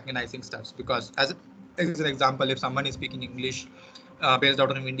at recognizing stuff. Because as an example, if someone is speaking English based out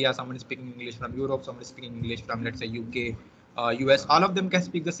of India, someone is speaking English from Europe, someone is speaking English from, let's say, UK, US, all of them can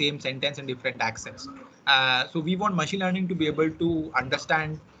speak the same sentence in different accents. So we want machine learning to be able to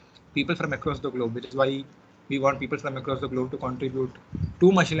understand people from across the globe, which is why we want people from across the globe to contribute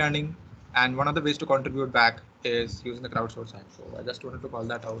to machine learning. And one of the ways to contribute back is using the crowdsource app. So I just wanted to call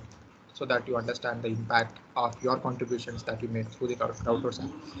that out, so that you understand the impact of your contributions that you made through the crowdsource app.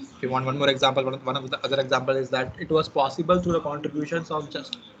 If you want one more example, one of the other example is that it was possible through the contributions of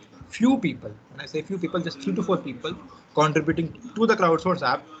just few people. When I say few people, just 3 to 4 people contributing to the crowdsource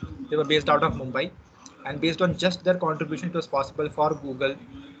app. They were based out of Mumbai, and based on just their contribution, it was possible for Google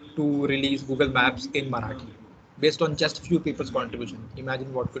to release Google Maps in Marathi, based on just few people's contribution.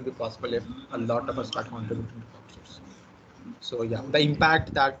 Imagine what could be possible if a lot of us start contributing to crowdsource. So yeah, the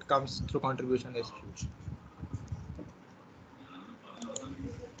impact that comes through contribution is huge.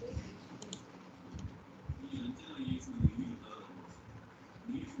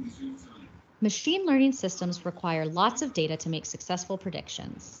 Machine learning systems require lots of data to make successful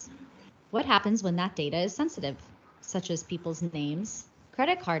predictions. What happens when that data is sensitive, such as people's names,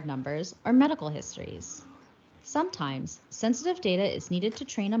 credit card numbers, or medical histories? Sometimes, sensitive data is needed to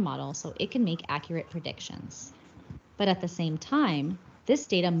train a model so it can make accurate predictions. But at the same time, this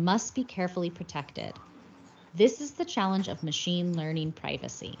data must be carefully protected. This is the challenge of machine learning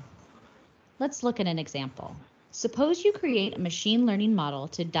privacy. Let's look at an example. Suppose you create a machine learning model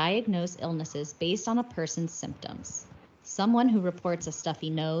to diagnose illnesses based on a person's symptoms. Someone who reports a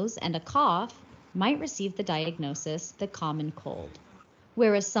stuffy nose and a cough might receive the diagnosis, the common cold,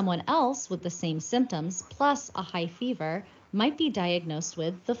 whereas someone else with the same symptoms plus a high fever might be diagnosed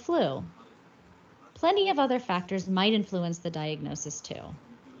with the flu. Plenty of other factors might influence the diagnosis too.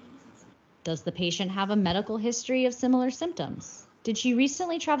 Does the patient have a medical history of similar symptoms? Did she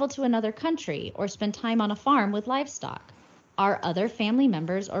recently travel to another country or spend time on a farm with livestock? Are other family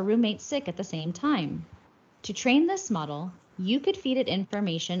members or roommates sick at the same time? To train this model, you could feed it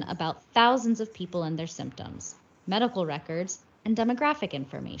information about thousands of people and their symptoms, medical records, and demographic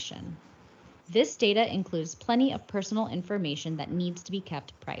information. This data includes plenty of personal information that needs to be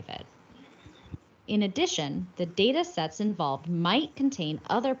kept private. In addition, the data sets involved might contain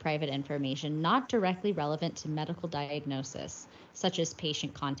other private information not directly relevant to medical diagnosis, such as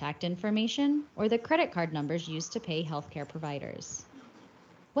patient contact information or the credit card numbers used to pay healthcare providers.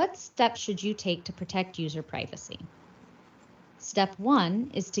 What steps should you take to protect user privacy? Step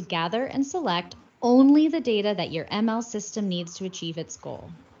 1 is to gather and select only the data that your ML system needs to achieve its goal.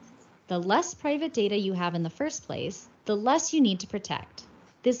 The less private data you have in the first place, the less you need to protect.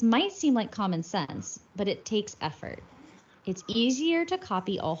 This might seem like common sense, but it takes effort. It's easier to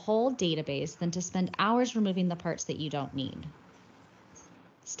copy a whole database than to spend hours removing the parts that you don't need.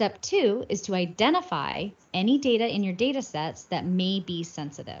 Step 2 is to identify any data in your datasets that may be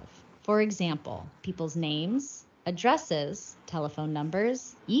sensitive. For example, people's names, addresses, telephone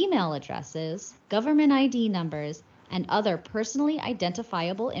numbers, email addresses, government ID numbers, and other personally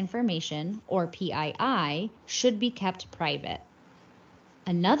identifiable information, or PII, should be kept private.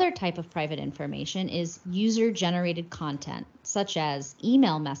 Another type of private information is user-generated content, such as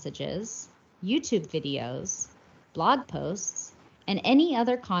email messages, YouTube videos, blog posts, and any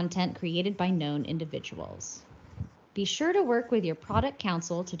other content created by known individuals. Be sure to work with your product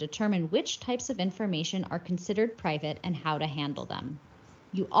counsel to determine which types of information are considered private and how to handle them.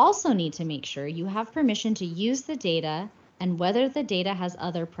 You also need to make sure you have permission to use the data and whether the data has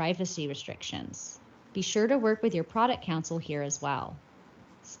other privacy restrictions. Be sure to work with your product counsel here as well.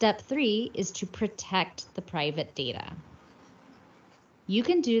 Step 3 is to protect the private data. You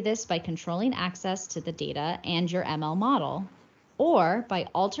can do this by controlling access to the data and your ML model, or by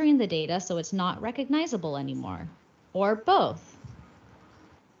altering the data so it's not recognizable anymore, or both.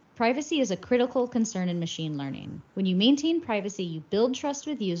 Privacy is a critical concern in machine learning. When you maintain privacy, you build trust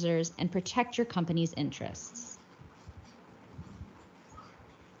with users and protect your company's interests.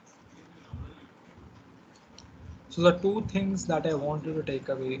 So the two things that I wanted to take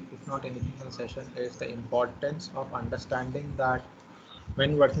away, if not anything from the session, is the importance of understanding that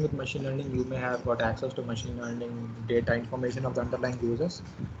when working with machine learning, you may have got access to machine learning data information of the underlying users,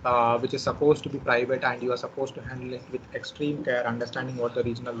 which is supposed to be private, and you are supposed to handle it with extreme care, understanding what the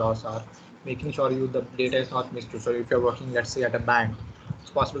regional laws are, making sure the data is not misused. So if you're working, let's say, at a bank,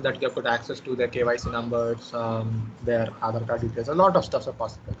 it's possible that you have got access to their KYC numbers, their Aadhaar card details, a lot of stuff are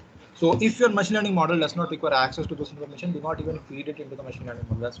possible. So if your machine learning model does not require access to this information, do not even feed it into the machine learning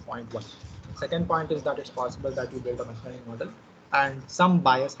model. That's point one. Second point is that it's possible that you build a machine learning model and some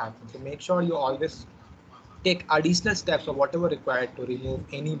bias happens. So make sure you always take additional steps or whatever required to remove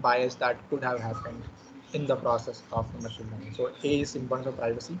any bias that could have happened in the process of the machine learning. So A is importance of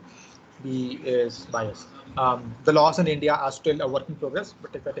privacy, B is bias. The laws in India are still a work in progress,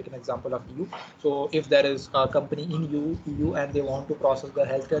 but if I take an example of EU, so if there is a company in EU and they want to process the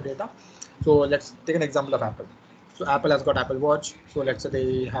healthcare data, so let's take an example of Apple. So Apple has got Apple Watch. So let's say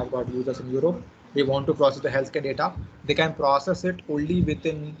they have got users in Europe. They want to process the healthcare data. They can process it only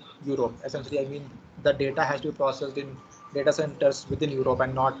within Europe. Essentially, I mean, the data has to be processed in data centers within Europe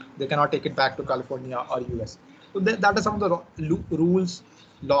and they cannot take it back to California or US. So that is some of the rules,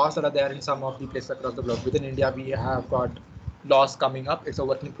 laws that are there in some of the places across the globe. Within India, we have got laws coming up. It's a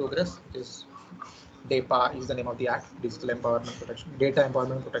work in progress. It is DEPA is the name of the act, Digital Empowerment Protection, Data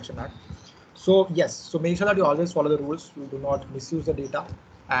Empowerment Protection Act. So yes, so make sure that you always follow the rules. You do not misuse the data,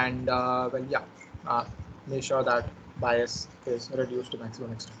 and make sure that bias is reduced to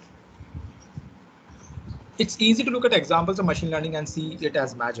maximum extent. It's easy to look at examples of machine learning and see it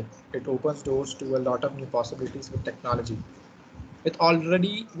as magic. It opens doors to a lot of new possibilities with technology.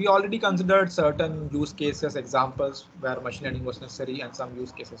 We already considered certain use cases, examples where machine learning was necessary, and some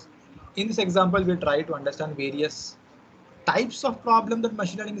use cases. In this example, we'll try to understand various types of problem that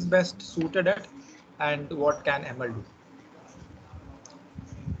machine learning is best suited at and what can ML do.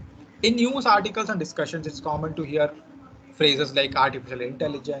 In news articles and discussions, it's common to hear phrases like artificial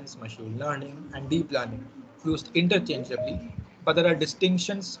intelligence, machine learning, and deep learning used interchangeably, but there are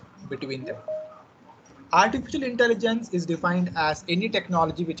distinctions between them. Artificial intelligence is defined as any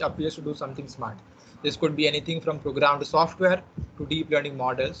technology which appears to do something smart. This could be anything from programmed software to deep learning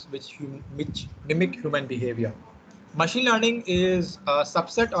models which mimic human behavior. Machine learning is a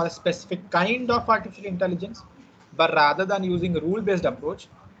subset or a specific kind of artificial intelligence, but rather than using a rule-based approach,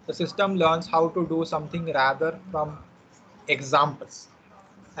 the system learns how to do something rather from examples.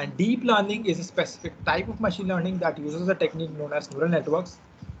 And deep learning is a specific type of machine learning that uses a technique known as neural networks,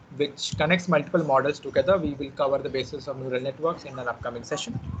 which connects multiple models together. We will cover the basis of neural networks in an upcoming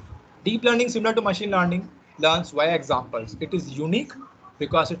session. Deep learning, similar to machine learning, learns via examples. It is unique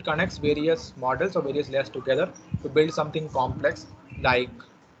because it connects various models or various layers together to build something complex, like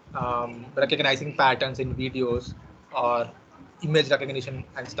recognizing patterns in videos or image recognition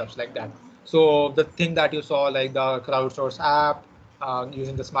and stuff like that. So the thing that you saw, like the crowdsource app,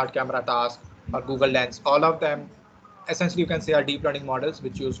 using the smart camera task or Google Lens, all of them essentially you can say are deep learning models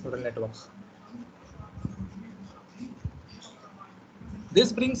which use neural networks.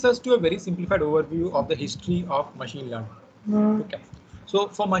 This brings us to a very simplified overview of the history of machine learning. Okay. So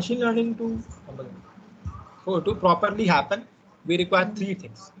for machine learning to properly happen, we require three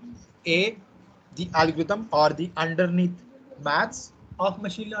things. A, the algorithm or the underneath maths of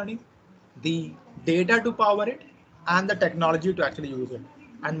machine learning, the data to power it, and the technology to actually use it.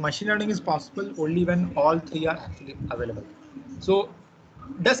 And machine learning is possible only when all three are actually available. So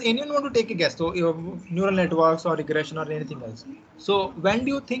does anyone want to take a guess? So neural networks or regression or anything else. So when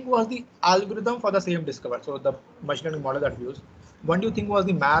do you think was the algorithm for the same discovered? So the machine learning model that we use. When do you think was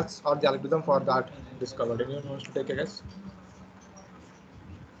the maths or the algorithm for that discovered? Anyone wants to take a guess?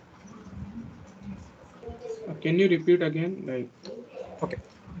 Can you repeat again? Okay.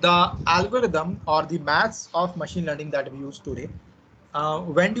 The algorithm or the maths of machine learning that we use today.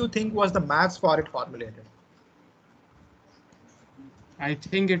 When do you think was the maths for it formulated? I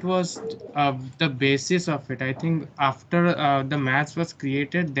think it was the basis of it. I think after the maths was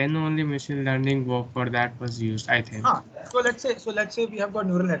created, then only machine learning work for that was used, I think. So let's say we have got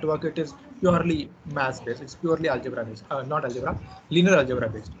neural network. It is purely maths based. It's purely algebra based, not algebra, linear algebra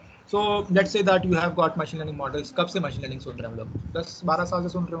based. So let's say that you have got machine learning models. कब से machine learning सुन रहे हैं हम लोग? 10-12 साल से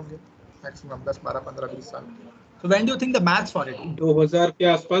सुन रहे होंगे maximum 10, 12, 15, 20 साल. So when do you think the maths for it? 2000 के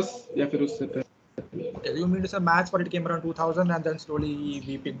आसपास या फिर उससे पहले. Okay, you mean to say maths for it came around 2000 and then slowly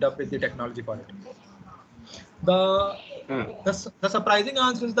we picked up with the technology for it. The surprising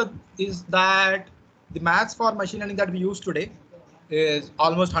answer is that the maths for machine learning that we use today is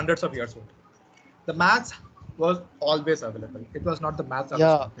almost hundreds of years old. The maths was always available. It was not the maths that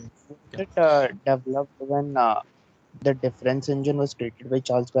was stopping. It developed when the difference engine was created by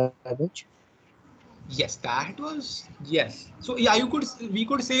Charles Babbage. Yes, that was yes. So yeah, we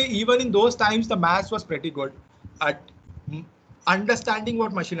could say even in those times the maths was pretty good at understanding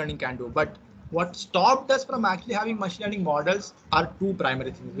what machine learning can do. But what stopped us from actually having machine learning models are two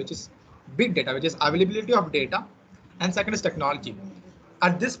primary things, which is big data, which is availability of data, and second is technology.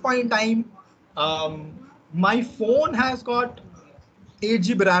 At this point in time, my phone has got 8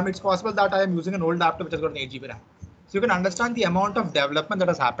 GB RAM. It's possible that I am using an old laptop which has got an 8 GB RAM. So you can understand the amount of development that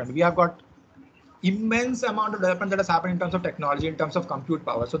has happened. We have got immense amount of development that has happened in terms of technology, in terms of compute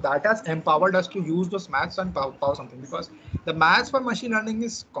power. So that has empowered us to use those maths and power something, because the maths for machine learning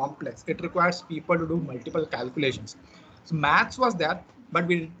is complex. It requires people to do multiple calculations. So maths was there, but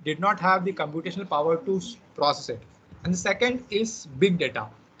we did not have the computational power to process it. And the second is big data.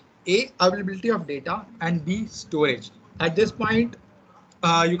 A, availability of data, and B, storage. At this point,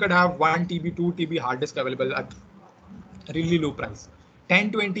 you could have 1 TB, 2 TB hard disk available at really low price.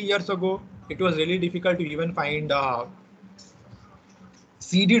 10-20 years ago, it was really difficult to even find a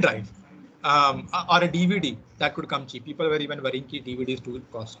CD drive or a DVD that could come cheap. People were even worrying that DVDs too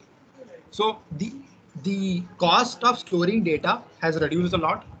cost. So the cost of storing data has reduced a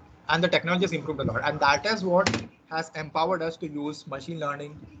lot, and the technology has improved a lot, and that is what has empowered us to use machine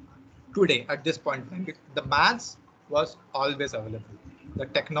learning today. At this point, the maths was always available. The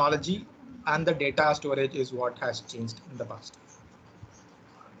technology and the data storage is what has changed in the past.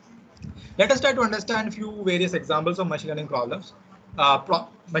 Let us try to understand a few various examples of machine learning problems,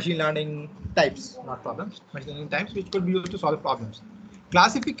 machine learning types, not problems, machine learning types, which could be used to solve problems.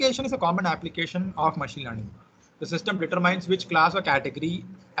 Classification is a common application of machine learning. The system determines which class or category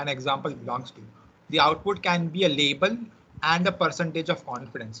an example belongs to. The output can be a label and a percentage of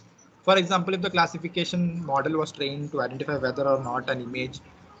confidence. For example, if the classification model was trained to identify whether or not an image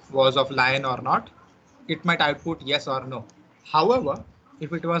was of lion or not, it might output yes or no. However,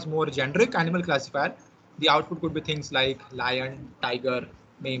 if it was more generic animal classifier, the output could be things like lion, tiger,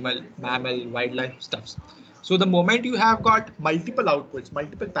 mammal, wildlife stuffs. So the moment you have got multiple outputs,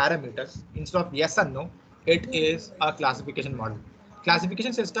 multiple parameters, instead of yes and no, it is a classification model.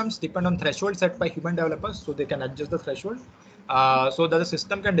 Classification systems depend on threshold set by human developers, so they can adjust the threshold so that the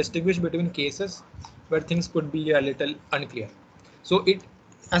system can distinguish between cases where things could be a little unclear. So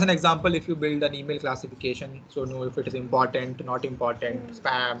as an example, if you build an email classification, so know if it is important, not important,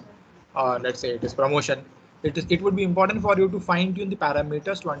 spam, or let's say it is promotion. it would be important for you to fine tune the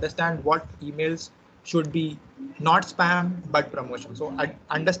parameters to understand what emails should be not spam but promotion. So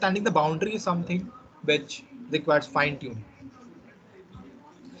understanding the boundary is something which requires fine tuning.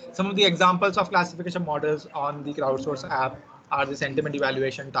 Some of the examples of classification models on the crowdsource app are the sentiment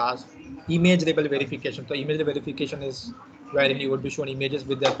evaluation task, image label verification. So image verification is wherein you would be shown images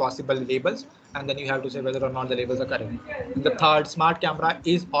with their possible labels, and then you have to say whether or not the labels are correct. And the third, smart camera,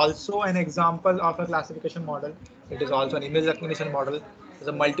 is also an example of a classification model. It is also an image recognition model. There's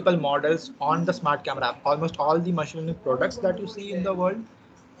a multiple models on the smart camera app. Almost all the machine learning products that you see in the world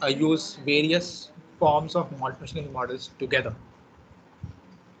use various forms of machine learning models together.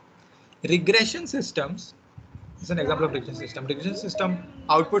 Regression systems is an example of regression system. Regression system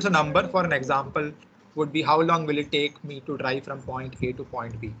outputs a number. For an example would be how long will it take me to drive from point A to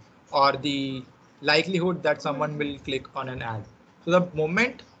point B, or the likelihood that someone will click on an ad. So the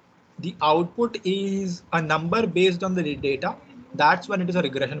moment the output is a number based on the data, that's when it is a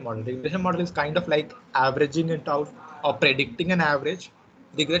regression model. Regression model is kind of like averaging it out or predicting an average.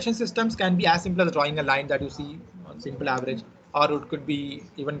 Regression systems can be as simple as drawing a line that you see on simple average, or it could be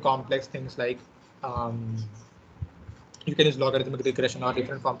even complex things like you can use logarithmic regression or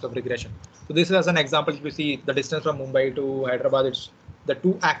different forms of regression. So this is as an example. If you see the distance from Mumbai to Hyderabad, it's the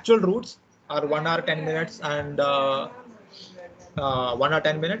two actual routes are 1 hour 10 minutes and 1 hour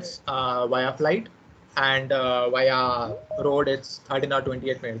 10 minutes via flight, and via road it's 13 or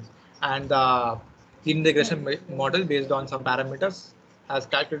 28 minutes. And the integration model based on some parameters has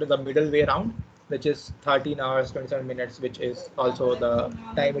calculated the middle way around, which is 13 hours 27 minutes, which is also the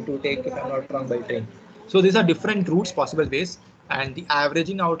time it will take, if I'm not wrong, by train. So these are different routes, possible ways, and the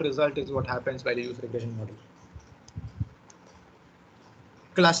averaging out result is what happens while you use regression model.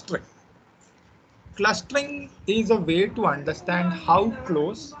 Clustering. Clustering is a way to understand how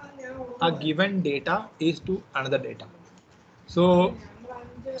close a given data is to another data. So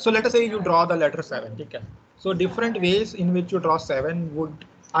let us say you draw the letter 7. Okay. So different ways in which you draw 7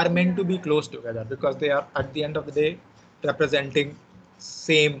 are meant to be close together because they are at the end of the day representing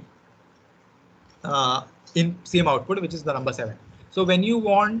same same output, which is the number 7. So when you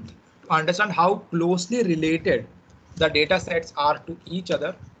want to understand how closely related the data sets are to each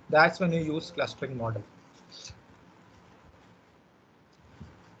other, that's when you use clustering model.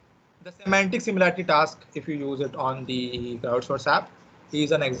 The semantic similarity task, if you use it on the crowdsource app,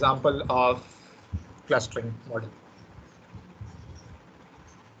 is an example of clustering model.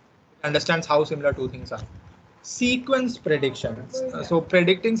 It understands how similar two things are. Sequence predictions. So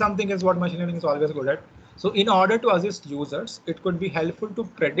predicting something is what machine learning is always good at. So in order to assist users, it could be helpful to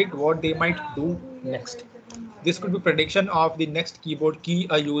predict what they might do next. This could be prediction of the next keyboard key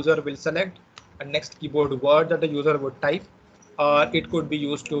a user will select, a next keyboard word that the user would type, or it could be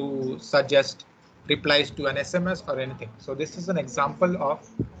used to suggest replies to an SMS or anything. So this is an example of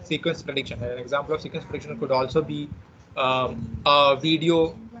sequence prediction. An example of sequence prediction could also be a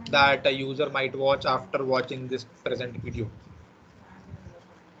video that a user might watch after watching this present video.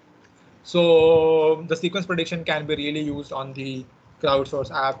 So the sequence prediction can be really used on the crowdsource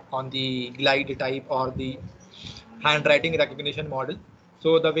app, on the glide type or the handwriting recognition model.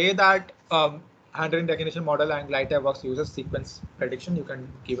 So the way that handwriting recognition model and glide type works uses sequence prediction. You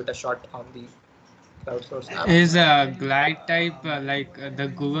can give it a shot on the crowdsource app. Is glide type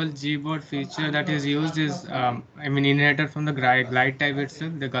the Google Gboard feature that is used is I mean inherited from the glide type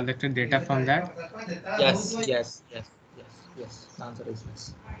itself? They collected data from that. Yes. The answer is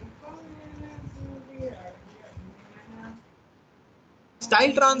yes.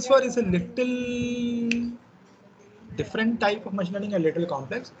 Style transfer is a little different type of machine learning, a little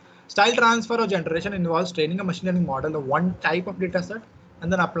complex. Style transfer or generation involves training a machine learning model of one type of data set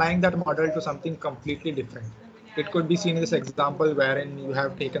and then applying that model to something completely different. It could be seen in this example wherein you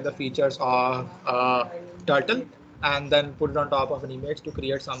have taken the features of a turtle and then put it on top of an image to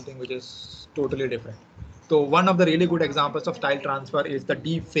create something which is totally different. So one of the really good examples of style transfer is the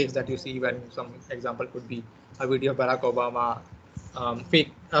deep fakes that you see, when some example could be a video of Barack Obama,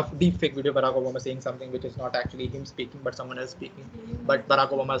 deep fake video of Barack Obama saying something which is not actually him speaking, but someone else speaking. But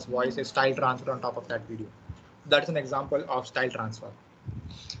Barack Obama's voice is style transfer on top of that video. That's an example of style transfer.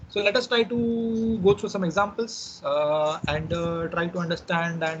 So let us try to go through some examples and try to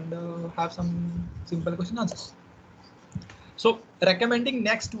understand and have some simple question answers. So recommending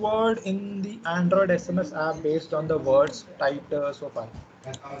next word in the Android SMS app based on the words typed so far.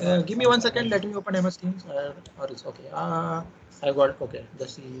 Give me 1 second. Let me open MS Teams. Or it's okay. I got okay.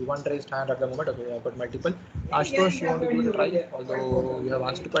 Just see one raised hand at the moment. Okay, I got multiple. Ashutosh, you want to give it a try? Although you have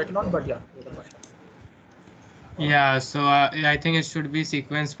answered quite a lot, but yeah, give it a try. Yeah. So I think it should be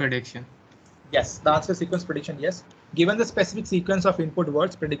sequence prediction. Yes, the answer is sequence prediction. Yes, given the specific sequence of input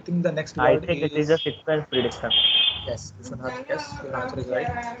words, predicting the next I word think it is a sequence prediction. Yes, this one has yes. Your answer is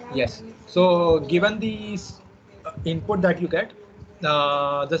right. Yes. So given the input that you get,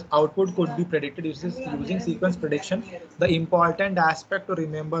 this output could be predicted using sequence prediction. The important aspect to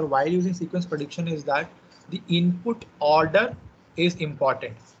remember while using sequence prediction is that the input order is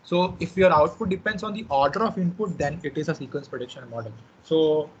important. So if your output depends on the order of input, then it is a sequence prediction model.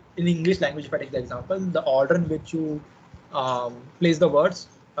 So in English language, if I take the example, the order in which you place the words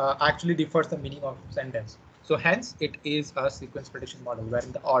actually differs the meaning of sentence. So hence it is a sequence prediction model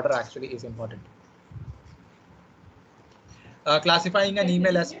wherein the order actually is important. Classifying an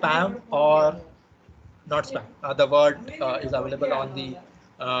email as spam or not spam. The word is available on the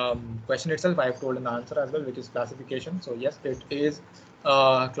question itself. I have told an answer as well, which is classification. So yes, it is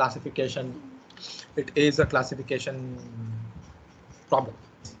classification. It is a classification problem.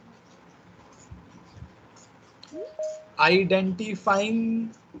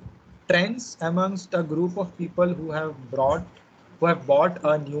 Identifying trends amongst a group of people who have bought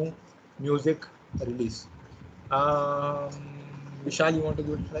a new music release. Vishal, you want to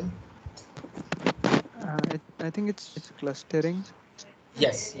do it, right? I think it's clustering.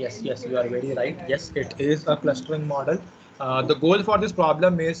 Yes, you are very right. Yes, it is a clustering model. The goal for this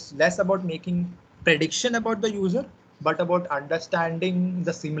problem is less about making prediction about the user, but about understanding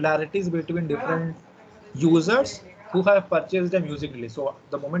the similarities between different users who have purchased a music release. So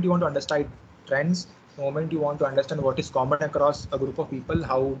the moment you want to understand trends, the moment you want to understand what is common across a group of people,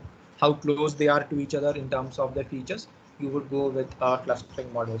 how close they are to each other in terms of their features, you would go with a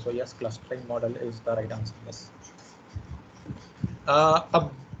clustering model. So yes, clustering model is the right answer. Yes. A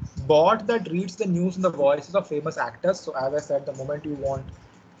bot that reads the news in the voices of famous actors. So as I said, the moment you want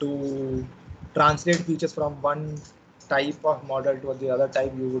to translate features from one type of model to the other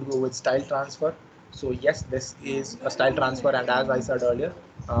type, you would go with style transfer. So yes, this is a style transfer, and as I said earlier,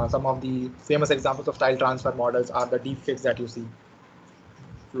 some of the famous examples of style transfer models are the deepfakes that you see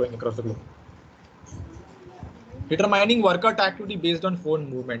flowing across the globe. Determining workout activity based on phone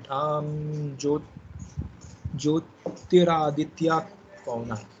movement. Jyotiraditya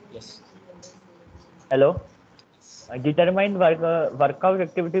Kauna. Yes. Hello. Determine workout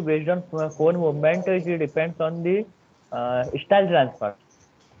activity based on phone movement. It depends on the style transfer.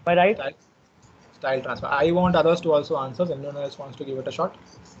 Am I right? Style transfer. I want others to also answer. Anyone else wants to give it a shot?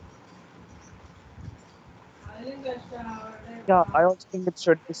 Yeah, I also think it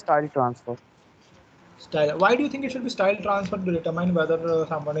should be style transfer. Style. Why do you think it should be style transfer to determine whether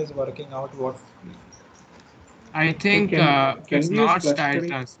someone is working out? What? I think Can it's we use not style clustering?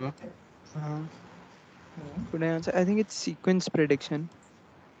 transfer. Could I answer? I think it's sequence prediction.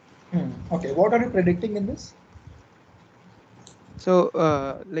 Okay, what are you predicting in this? So,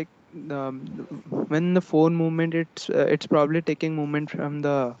 like when the phone movement, it's probably taking movement from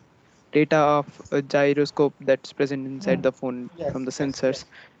the data of a gyroscope that's present inside the phone from the sensors.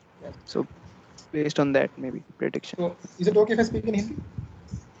 Yes. So, based on that, maybe prediction. So, is it okay if I speak in Hindi?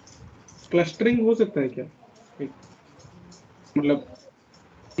 Clustering हो सकता है क्या? मतलब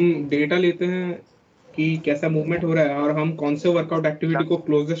हम data लेते हैं कि कैसा मूवमेंट हो रहा है और हम कौन से वर्कआउट एक्टिविटी को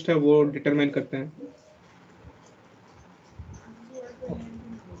क्लोजेस्ट है वो डिटरमाइन करते हैं.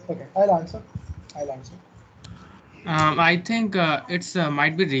 Okay, I'll answer. I think it's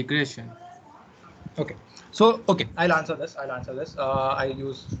might be regression. Okay, so I'll answer this. I'll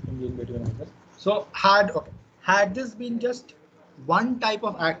use Hindi in between as well. So had this been just one type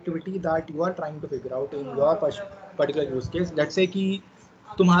of activity that you are trying to figure out in your particular use case, let's say कि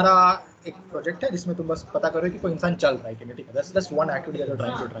तुम्हारा एक project है जिसमें तुम बस पता करो कि कोई इंसान चल रहा है कि नहीं, ठीक है, that's just one activity that you're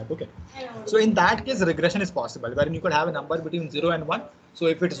trying to track. Okay, so in that case regression is possible wherein you could have a number between 0 and 1. So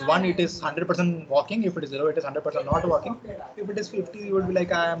if it is 1, it is 100% walking. If it is 0, it is 100% not walking. If it is 50, you would be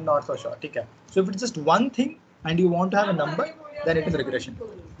like, I am not so sure. Okay. So if it's just one thing and you want to have a number, then it is regression.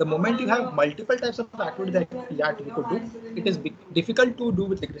 The moment you have multiple types of activity that you could do, it is difficult to do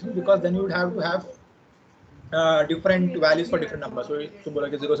with regression because then you would have to have different values for different numbers. So तुम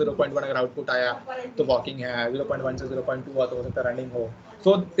बोलोगे 0.1 अगर output आया तो walking है, 0.1 से 0.2 हुआ तो हो सकता है running हो. So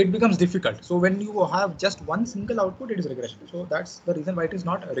it becomes difficult. So when you have just one single output, it is regression. So that's the reason why it is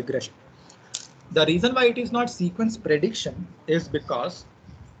not regression. The reason why it is not sequence prediction is because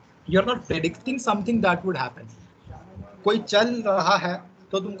you're not predicting something that would happen. कोई चल रहा है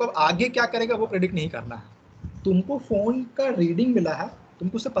तो तुमको आगे क्या करेगा वो प्रेडिक्ट नहीं करना है. तुमको फोन का रीडिंग मिला है,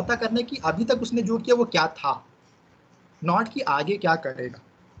 तुमको उससे पता करना है कि अभी तक उसने जो किया वो क्या था, नॉट कि आगे क्या करेगा.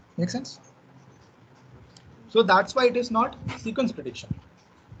 Make sense? So that's why it is not sequence prediction.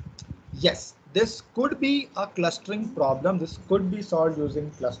 Yes, this could be a clustering problem. This could be solved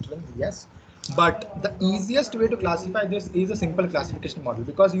using clustering. Yes, But the easiest way to classify this is a simple classification model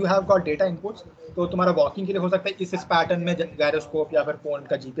because you have got data inputs. तो तुम्हारा walking के लिए हो सकता है इस pattern में gyroscope या फिर फोन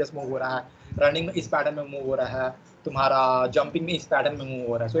का जीपीएस मूव हो रहा है, रनिंग में इस पैटर्न में मूव हो रहा है, तुम्हारा जंपिंग में इस पैटर्न में मूव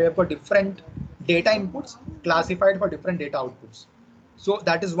हो रहा है. So you have got different data inputs classified for different data outputs. So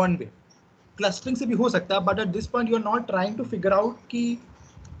that is one way. Clustering से भी हो सकता है, but at this point you are not trying to figure out कि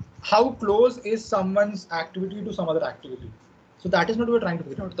how close is someone's activity to some other activity. So that is not what we're trying to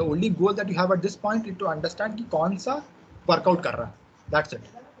figure out. The only goal that you have at this point is to understand कि कौन सा workout कर रहा है. That's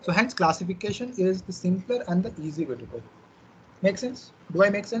it. So hence classification is the simpler and the easy way to go. Make sense? Do I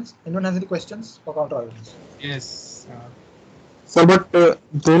make sense? Anyone has any questions or counter arguments? Yes. Sir, but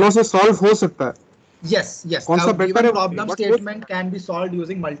दोनों से solve हो सकता है. Yes, yes. कौन सा A better given है? problem statement can be solved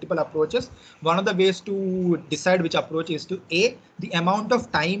using multiple approaches. One of the ways to decide which approach is to A, the amount of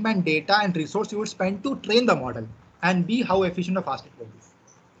time and data and resource you would spend to train the model, and B, how efficient or fast it will be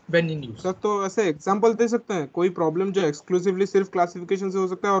when in use. Sir तो ऐसे example दे सकते हैं कोई problem जो exclusively सिर्फ classification से हो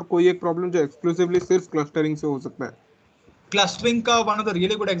सकता है और कोई एक प्रॉब्लम जो एक्सक्लूसिवली सिर्फ क्लस्टरिंग से हो सकता है. क्लस्टरिंग का one of the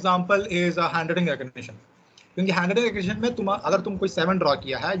really good example is handwriting recognition. क्योंकि handwriting recognition में तुम अगर तुम कोई 7 ड्रॉ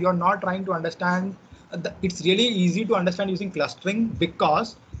किया है, you are not trying to understand. It's really easy to understand using clustering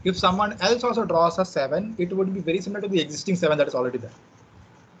because if someone else also draws a 7, it would be very similar to the existing 7 that is already there.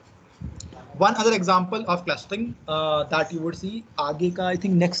 One other example of clustering that you would see, आगे का I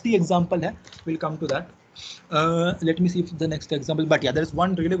think next the example है, we'll come to that. Let me see if the next example, but yeah, there is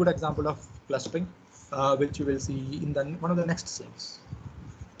one really good example of clustering which you will see in one of the next slides.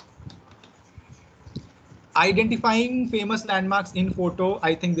 Identifying famous landmarks in photo,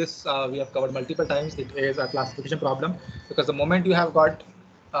 I think this we have covered multiple times. It is a classification problem because the moment you have got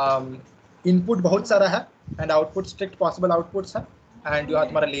input बहुत सारा है and output strict possible outputs है, and you have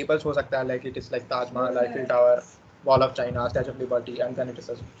तुम्हारा labels हो सकता है like it is like Taj Mahal, Eiffel Tower, Wall of China, Statue of Liberty, and then it is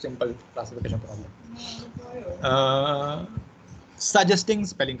a simple classification problem. Suggesting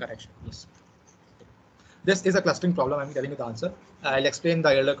spelling correction. Yes. This is a clustering problem. I'm telling you the answer. I'll explain the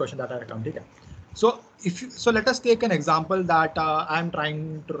earlier question that I come. Okay. So let us take an example that I'm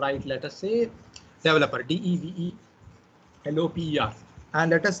trying to write. Let us say developer, DEVELOPER,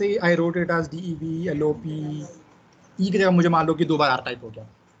 and let us say I wrote it as DEVELOPE की जगह मुझे मान लो कि 2 बार R type हो गया,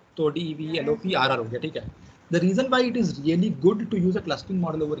 तो DEVELOPER हो गया. ठीक है. The reason why it is really good to use a clustering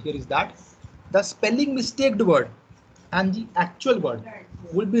model over here is that the spelling mistaked word and the actual word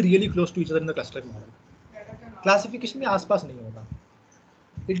will be really close to each other in the clustering model. Classification में आसपास नहीं होगा.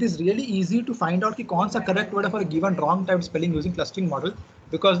 It is really easy to find out कि कौन सा correct word for a given wrong type spelling using clustering model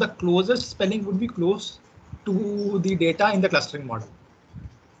because the closest spelling would be close to the data in the clustering model.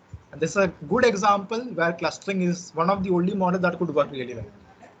 And this is a good example where clustering is one of the only models that could work really well.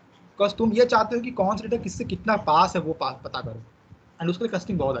 Because तुम ये चाहते हो कि कौन सा data किससे कितना पास है वो पता करो, and उसके लिए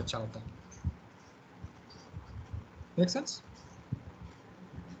clustering बहुत अच्छा होता है. Make sense?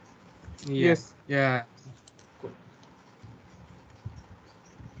 Yes. Yeah.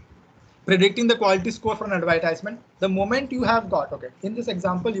 Predicting the quality score for an advertisement. The moment you have got, okay, in this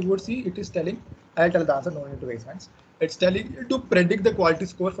example, you would see it is telling, I'll tell the answer, no need to raise hands. It's telling you to predict the quality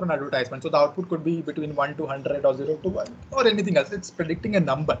score for an advertisement. So the output could be between 1 to 100 or 0 to 1 or anything else. It's predicting a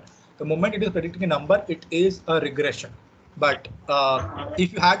number. The moment it is predicting a number, it is a regression. But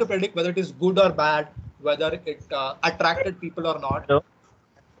if you had to predict whether it is good or bad, whether it attracted people or not. Hello.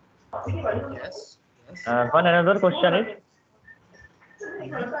 Yes. One another question is.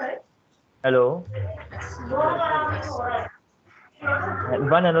 Hello.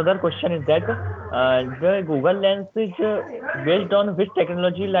 One another question is that the Google Lens is based on which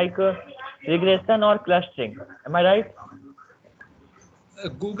technology like regression or clustering? Am I right?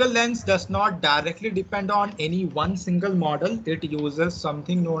 Google Lens does not directly depend on any one single model. It uses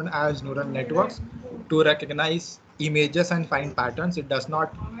something known as neural networks to recognize images and find patterns. It does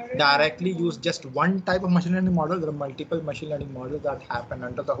not directly use just one type of machine learning model. There are multiple machine learning models that happen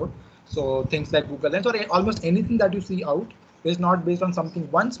under the hood. So things like Google Lens or almost anything that you see out is not based on something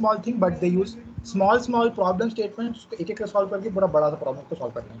one small thing, but they use small problem statements एक solve करके पूरा बड़ा सा problem को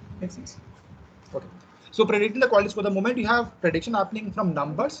solve करना है. Make sense? Okay. So predicting the quality score, the moment you have prediction happening from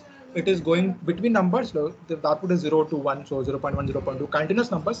numbers, it is going between numbers. The output is 0 to 1, so 0.1, 0.2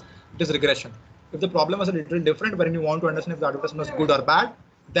 continuous numbers. It is regression. If the problem is a little different, when you want to understand if the advertisement is good or bad,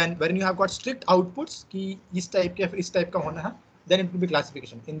 then when you have got strict outputs, कि इस type का होना है, then it will be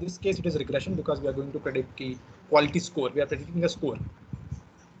classification. In this case, it is regression because we are going to predict the quality score. We are predicting a score.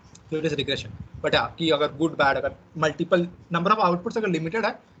 So it is regression. But yeah, कि अगर good, bad, अगर multiple number of outputs अगर limited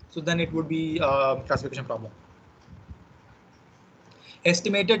है, so then it would be a classification problem.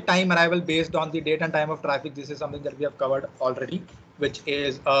 Estimated time arrival based on the date and time of traffic. This is something that we have covered already. which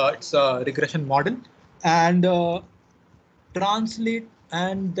is it's a regression model, and translate,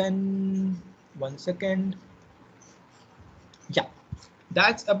 and then 1 second. Yeah,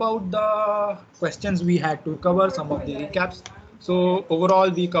 that's about the questions we had to cover, some of the recaps. So overall,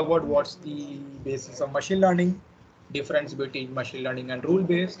 we covered what's the basis of machine learning, difference between machine learning and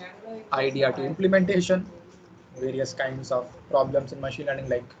rule-based, idea to implementation, various kinds of problems in machine learning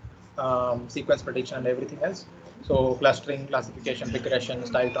like sequence prediction and everything else. So clustering, classification, regression,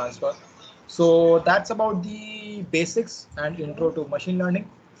 style transfer. So that's about the basics and intro to machine learning.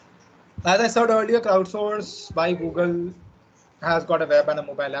 As I said earlier, Crowdsource by Google has got a web and a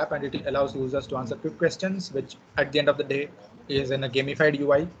mobile app, and it allows users to answer quick questions, which at the end of the day is in a gamified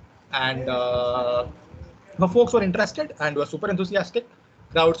UI. And the folks were interested and were super enthusiastic.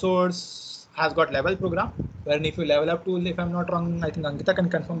 Crowdsource has got level program, wherein if you level up to, if I'm not wrong, I think Ankita can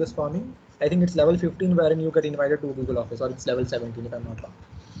confirm this for me. I think it's level 15 wherein you get invited to Google Office, or it's level 17 if I'm not wrong.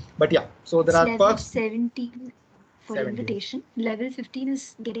 But yeah, so there are level perks. 17 for 17. invitation. Level 15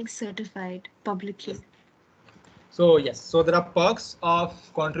 is getting certified publicly. So yes, so there are perks of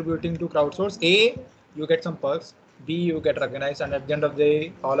contributing to Crowdsource. A, you get some perks. B, you get recognized, and at the end of the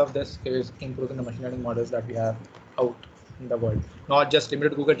day, all of this is improving the machine learning models that we have out in the world. Not just limited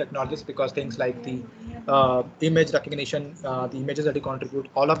to Google technologies, because things like the image recognition, the images that you contribute,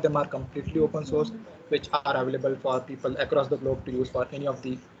 all of them are completely open source, which are available for people across the globe to use for any of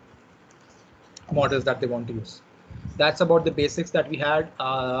the models that they want to use. That's about the basics that we had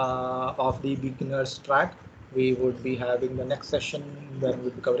of the beginners track. We would be having the next session where we'll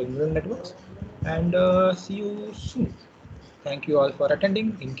be covering neural networks, and see you soon. Thank you all for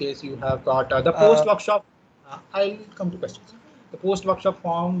attending. In case you have got the post workshop, I'll come to questions. The post workshop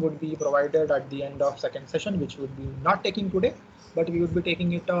form would be provided at the end of second session, which would be not taking today, but we would be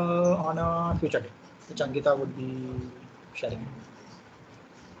taking it on a future day, which Ankita would be sharing.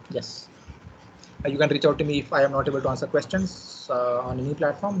 Yes. You can reach out to me if I am not able to answer questions on any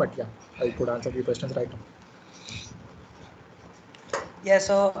platform, but yeah, I could answer your questions right now. Yeah,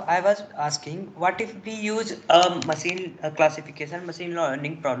 so I was asking, what if we use a machine classification, machine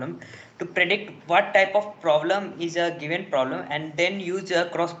learning problem to predict what type of problem is a given problem, and then use a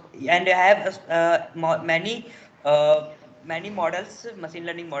cross and have many models, machine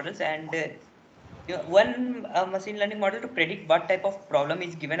learning models, and one machine learning model to predict what type of problem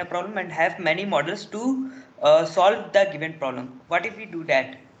is given a problem, and have many models to solve the given problem. What if we do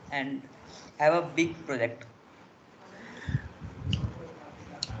that and have a big project?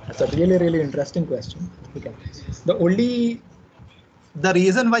 That's a really interesting question. Okay. The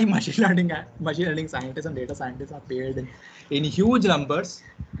reason why machine learning scientists and data scientists are paid in huge numbers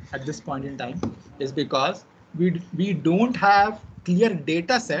at this point in time is because we don't have clear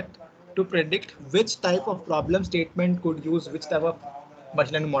data set to predict which type of problem statement could use which type of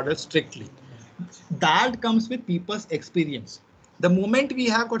machine learning model strictly. That comes with people's experience. The moment we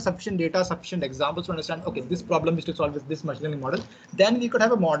have got sufficient data, sufficient examples to understand, okay, this problem is to solve with this machine learning model, then we could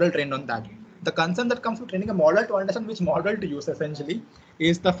have a model trained on that. The concern that comes with training a model to understand which model to use essentially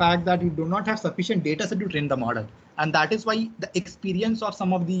is the fact that you do not have sufficient data set to train the model. And that is why the experience of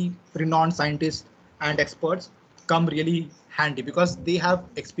some of the renowned scientists and experts come really handy, because they have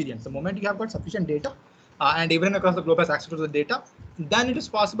experience. The moment you have got sufficient data, and everyone across the globe has access to the data, then it is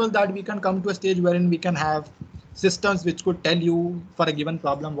possible that we can come to a stage wherein we can have systems which could tell you for a given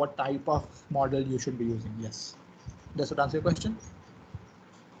problem what type of model you should be using. Yes. Does that answer your question?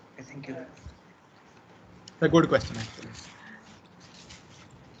 Thank you. A good question, actually.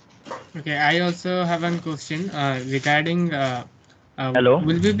 Okay, I also have one question regarding Hello.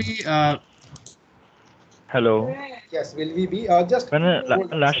 will we be Hello. Yes, will we be just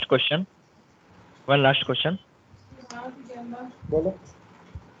last question? One last question. Bolo.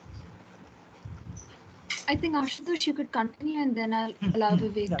 I think Ashutosh, you could continue, and then I'll allow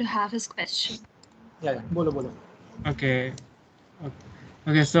Vivek to have his question. Yeah. Bolo. Okay.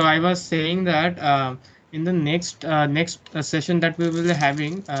 Okay, so I was saying that in the next session that we will be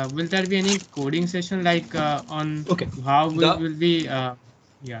having, will there be any coding session like on how we will be?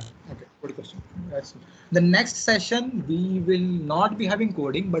 Yeah. Okay, good question. The next session we will not be having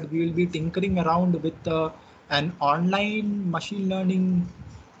coding, but we will be tinkering around with an online machine learning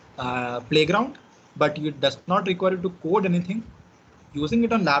playground, but it does not require you to code anything. Using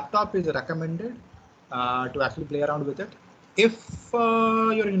it on laptop is recommended to actually play around with it. If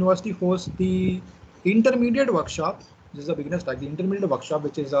your university hosts the intermediate workshop, this is a beginner's track, the intermediate workshop,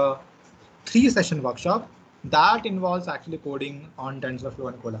 which is a 3-session workshop, that involves actually coding on TensorFlow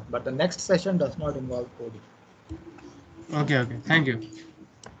and Colab, but the next session does not involve coding. Okay. Thank you.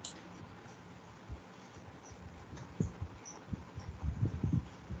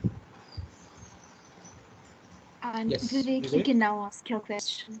 And Yes, Vivek, you Vivek? can now ask your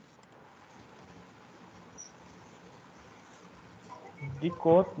question. The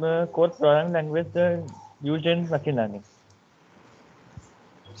core programming language used in machine learning.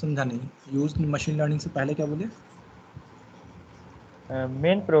 समझा नहीं. Used in machine learning से पहले क्या बोले?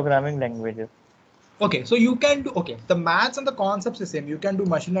 Main programming languages. Okay, so you can do, okay, the maths and the concepts is same. You can do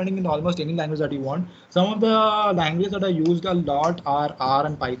machine learning in almost any language that you want. Some of the languages that are used a lot are R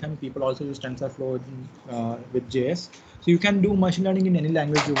and Python. People also use TensorFlow with JS. So you can do machine learning in any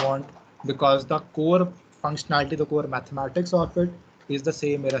language you want because the core functionality, the core mathematics of it is the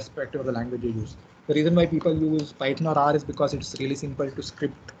same irrespective of the language you use. The reason why people use Python or R is because it's really simple to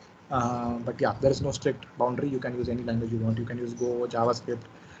script. But yeah, there is no strict boundary. You can use any language you want. You can use Go, JavaScript,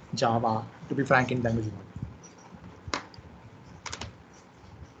 Java, to be frank, in language you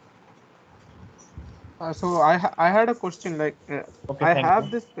want. So I had a question like Okay, I thank have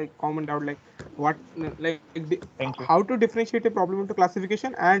you. this like comment out like what Thank you. how to differentiate a problem into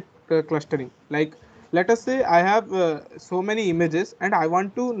classification and clustering. Like let us say I have so many images and I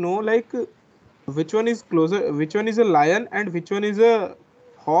want to know like which one is closer, which one is a lion and which one is a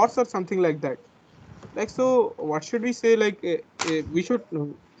horse or something like that. Like so, what should we say? Like we should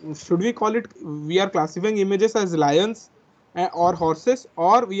we call it? We are classifying images as lions or horses,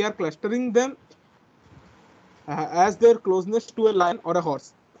 or we are clustering them as their closeness to a lion or a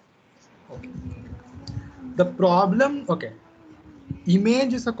horse. Okay. The problem, okay.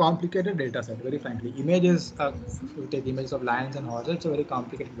 Image is a complicated data set, very frankly. Image is, if you take images of lions and horses, it's a very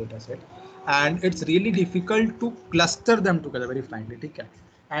complicated data set. And it's really difficult to cluster them together, very frankly. Okay?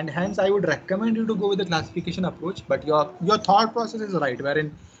 And hence, I would recommend you to go with the classification approach. But your thought process is right,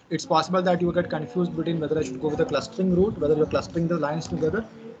 wherein it's possible that you get confused between whether I should go with the clustering route, whether you're clustering the lines together,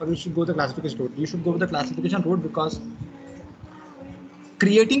 or you should go with the classification route. You should go with the classification route because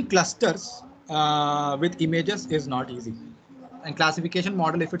creating clusters with images is not easy. And classification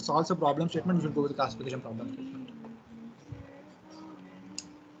model, if it solves a problem statement, you should go with the classification problem statement.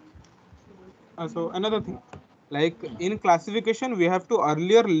 So another thing, like in classification, we have to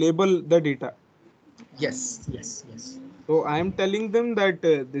earlier label the data. Yes, yes, yes. So I am telling them that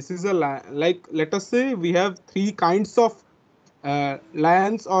this is a like let us say we have three kinds of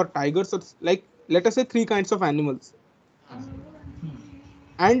lions or tigers, or like let us say three kinds of animals,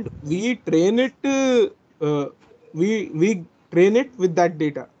 and we train it. We train it with that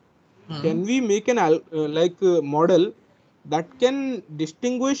data. Can we make an model that can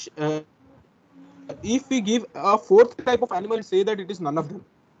distinguish if we give a fourth type of animal and say that it is none of them?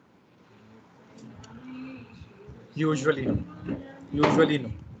 Usually no. Usually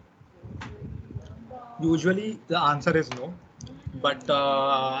no. Usually the answer is no. But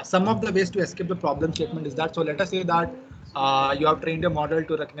some of the ways to escape the problem statement is that, so let us say that you have trained a model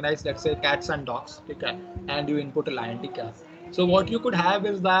to recognize, let's say, cats and dogs, okay, and you input a lion, okay. So what you could have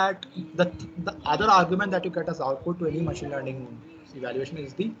is that the other argument that you get as output to any machine learning evaluation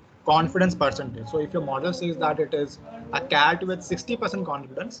is the confidence percentage. So if your model says that it is a cat with 60%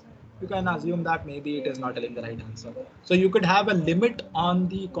 confidence, you can assume that maybe it is not telling the right answer. So you could have a limit on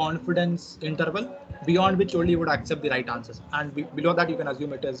the confidence interval beyond which only you would accept the right answers, and below that you can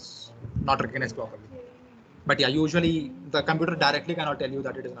assume it is not recognized properly. But yeah, usually the computer directly cannot tell you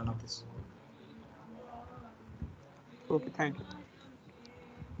that it is none of this. Okay, thank you.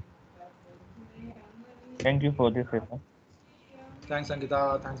 Thank you for this session. Thanks,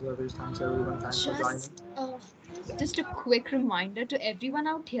 Ankita. Thanks, Bhavesh. Thanks, everyone. Thanks for joining. Just a quick reminder to everyone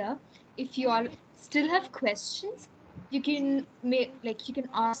out here: if you all still have questions, you can you can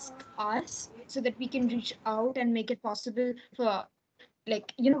ask us so that we can reach out and make it possible for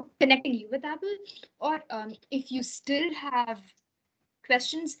connecting you with Abel. Or if you still have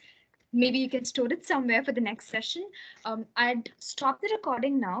questions, maybe you can store it somewhere for the next session. I'd stop the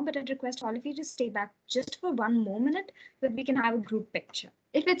recording now, but I'd request all of you to stay back just for 1 more minute so that we can have a group picture,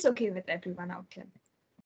 if it's okay with everyone out here.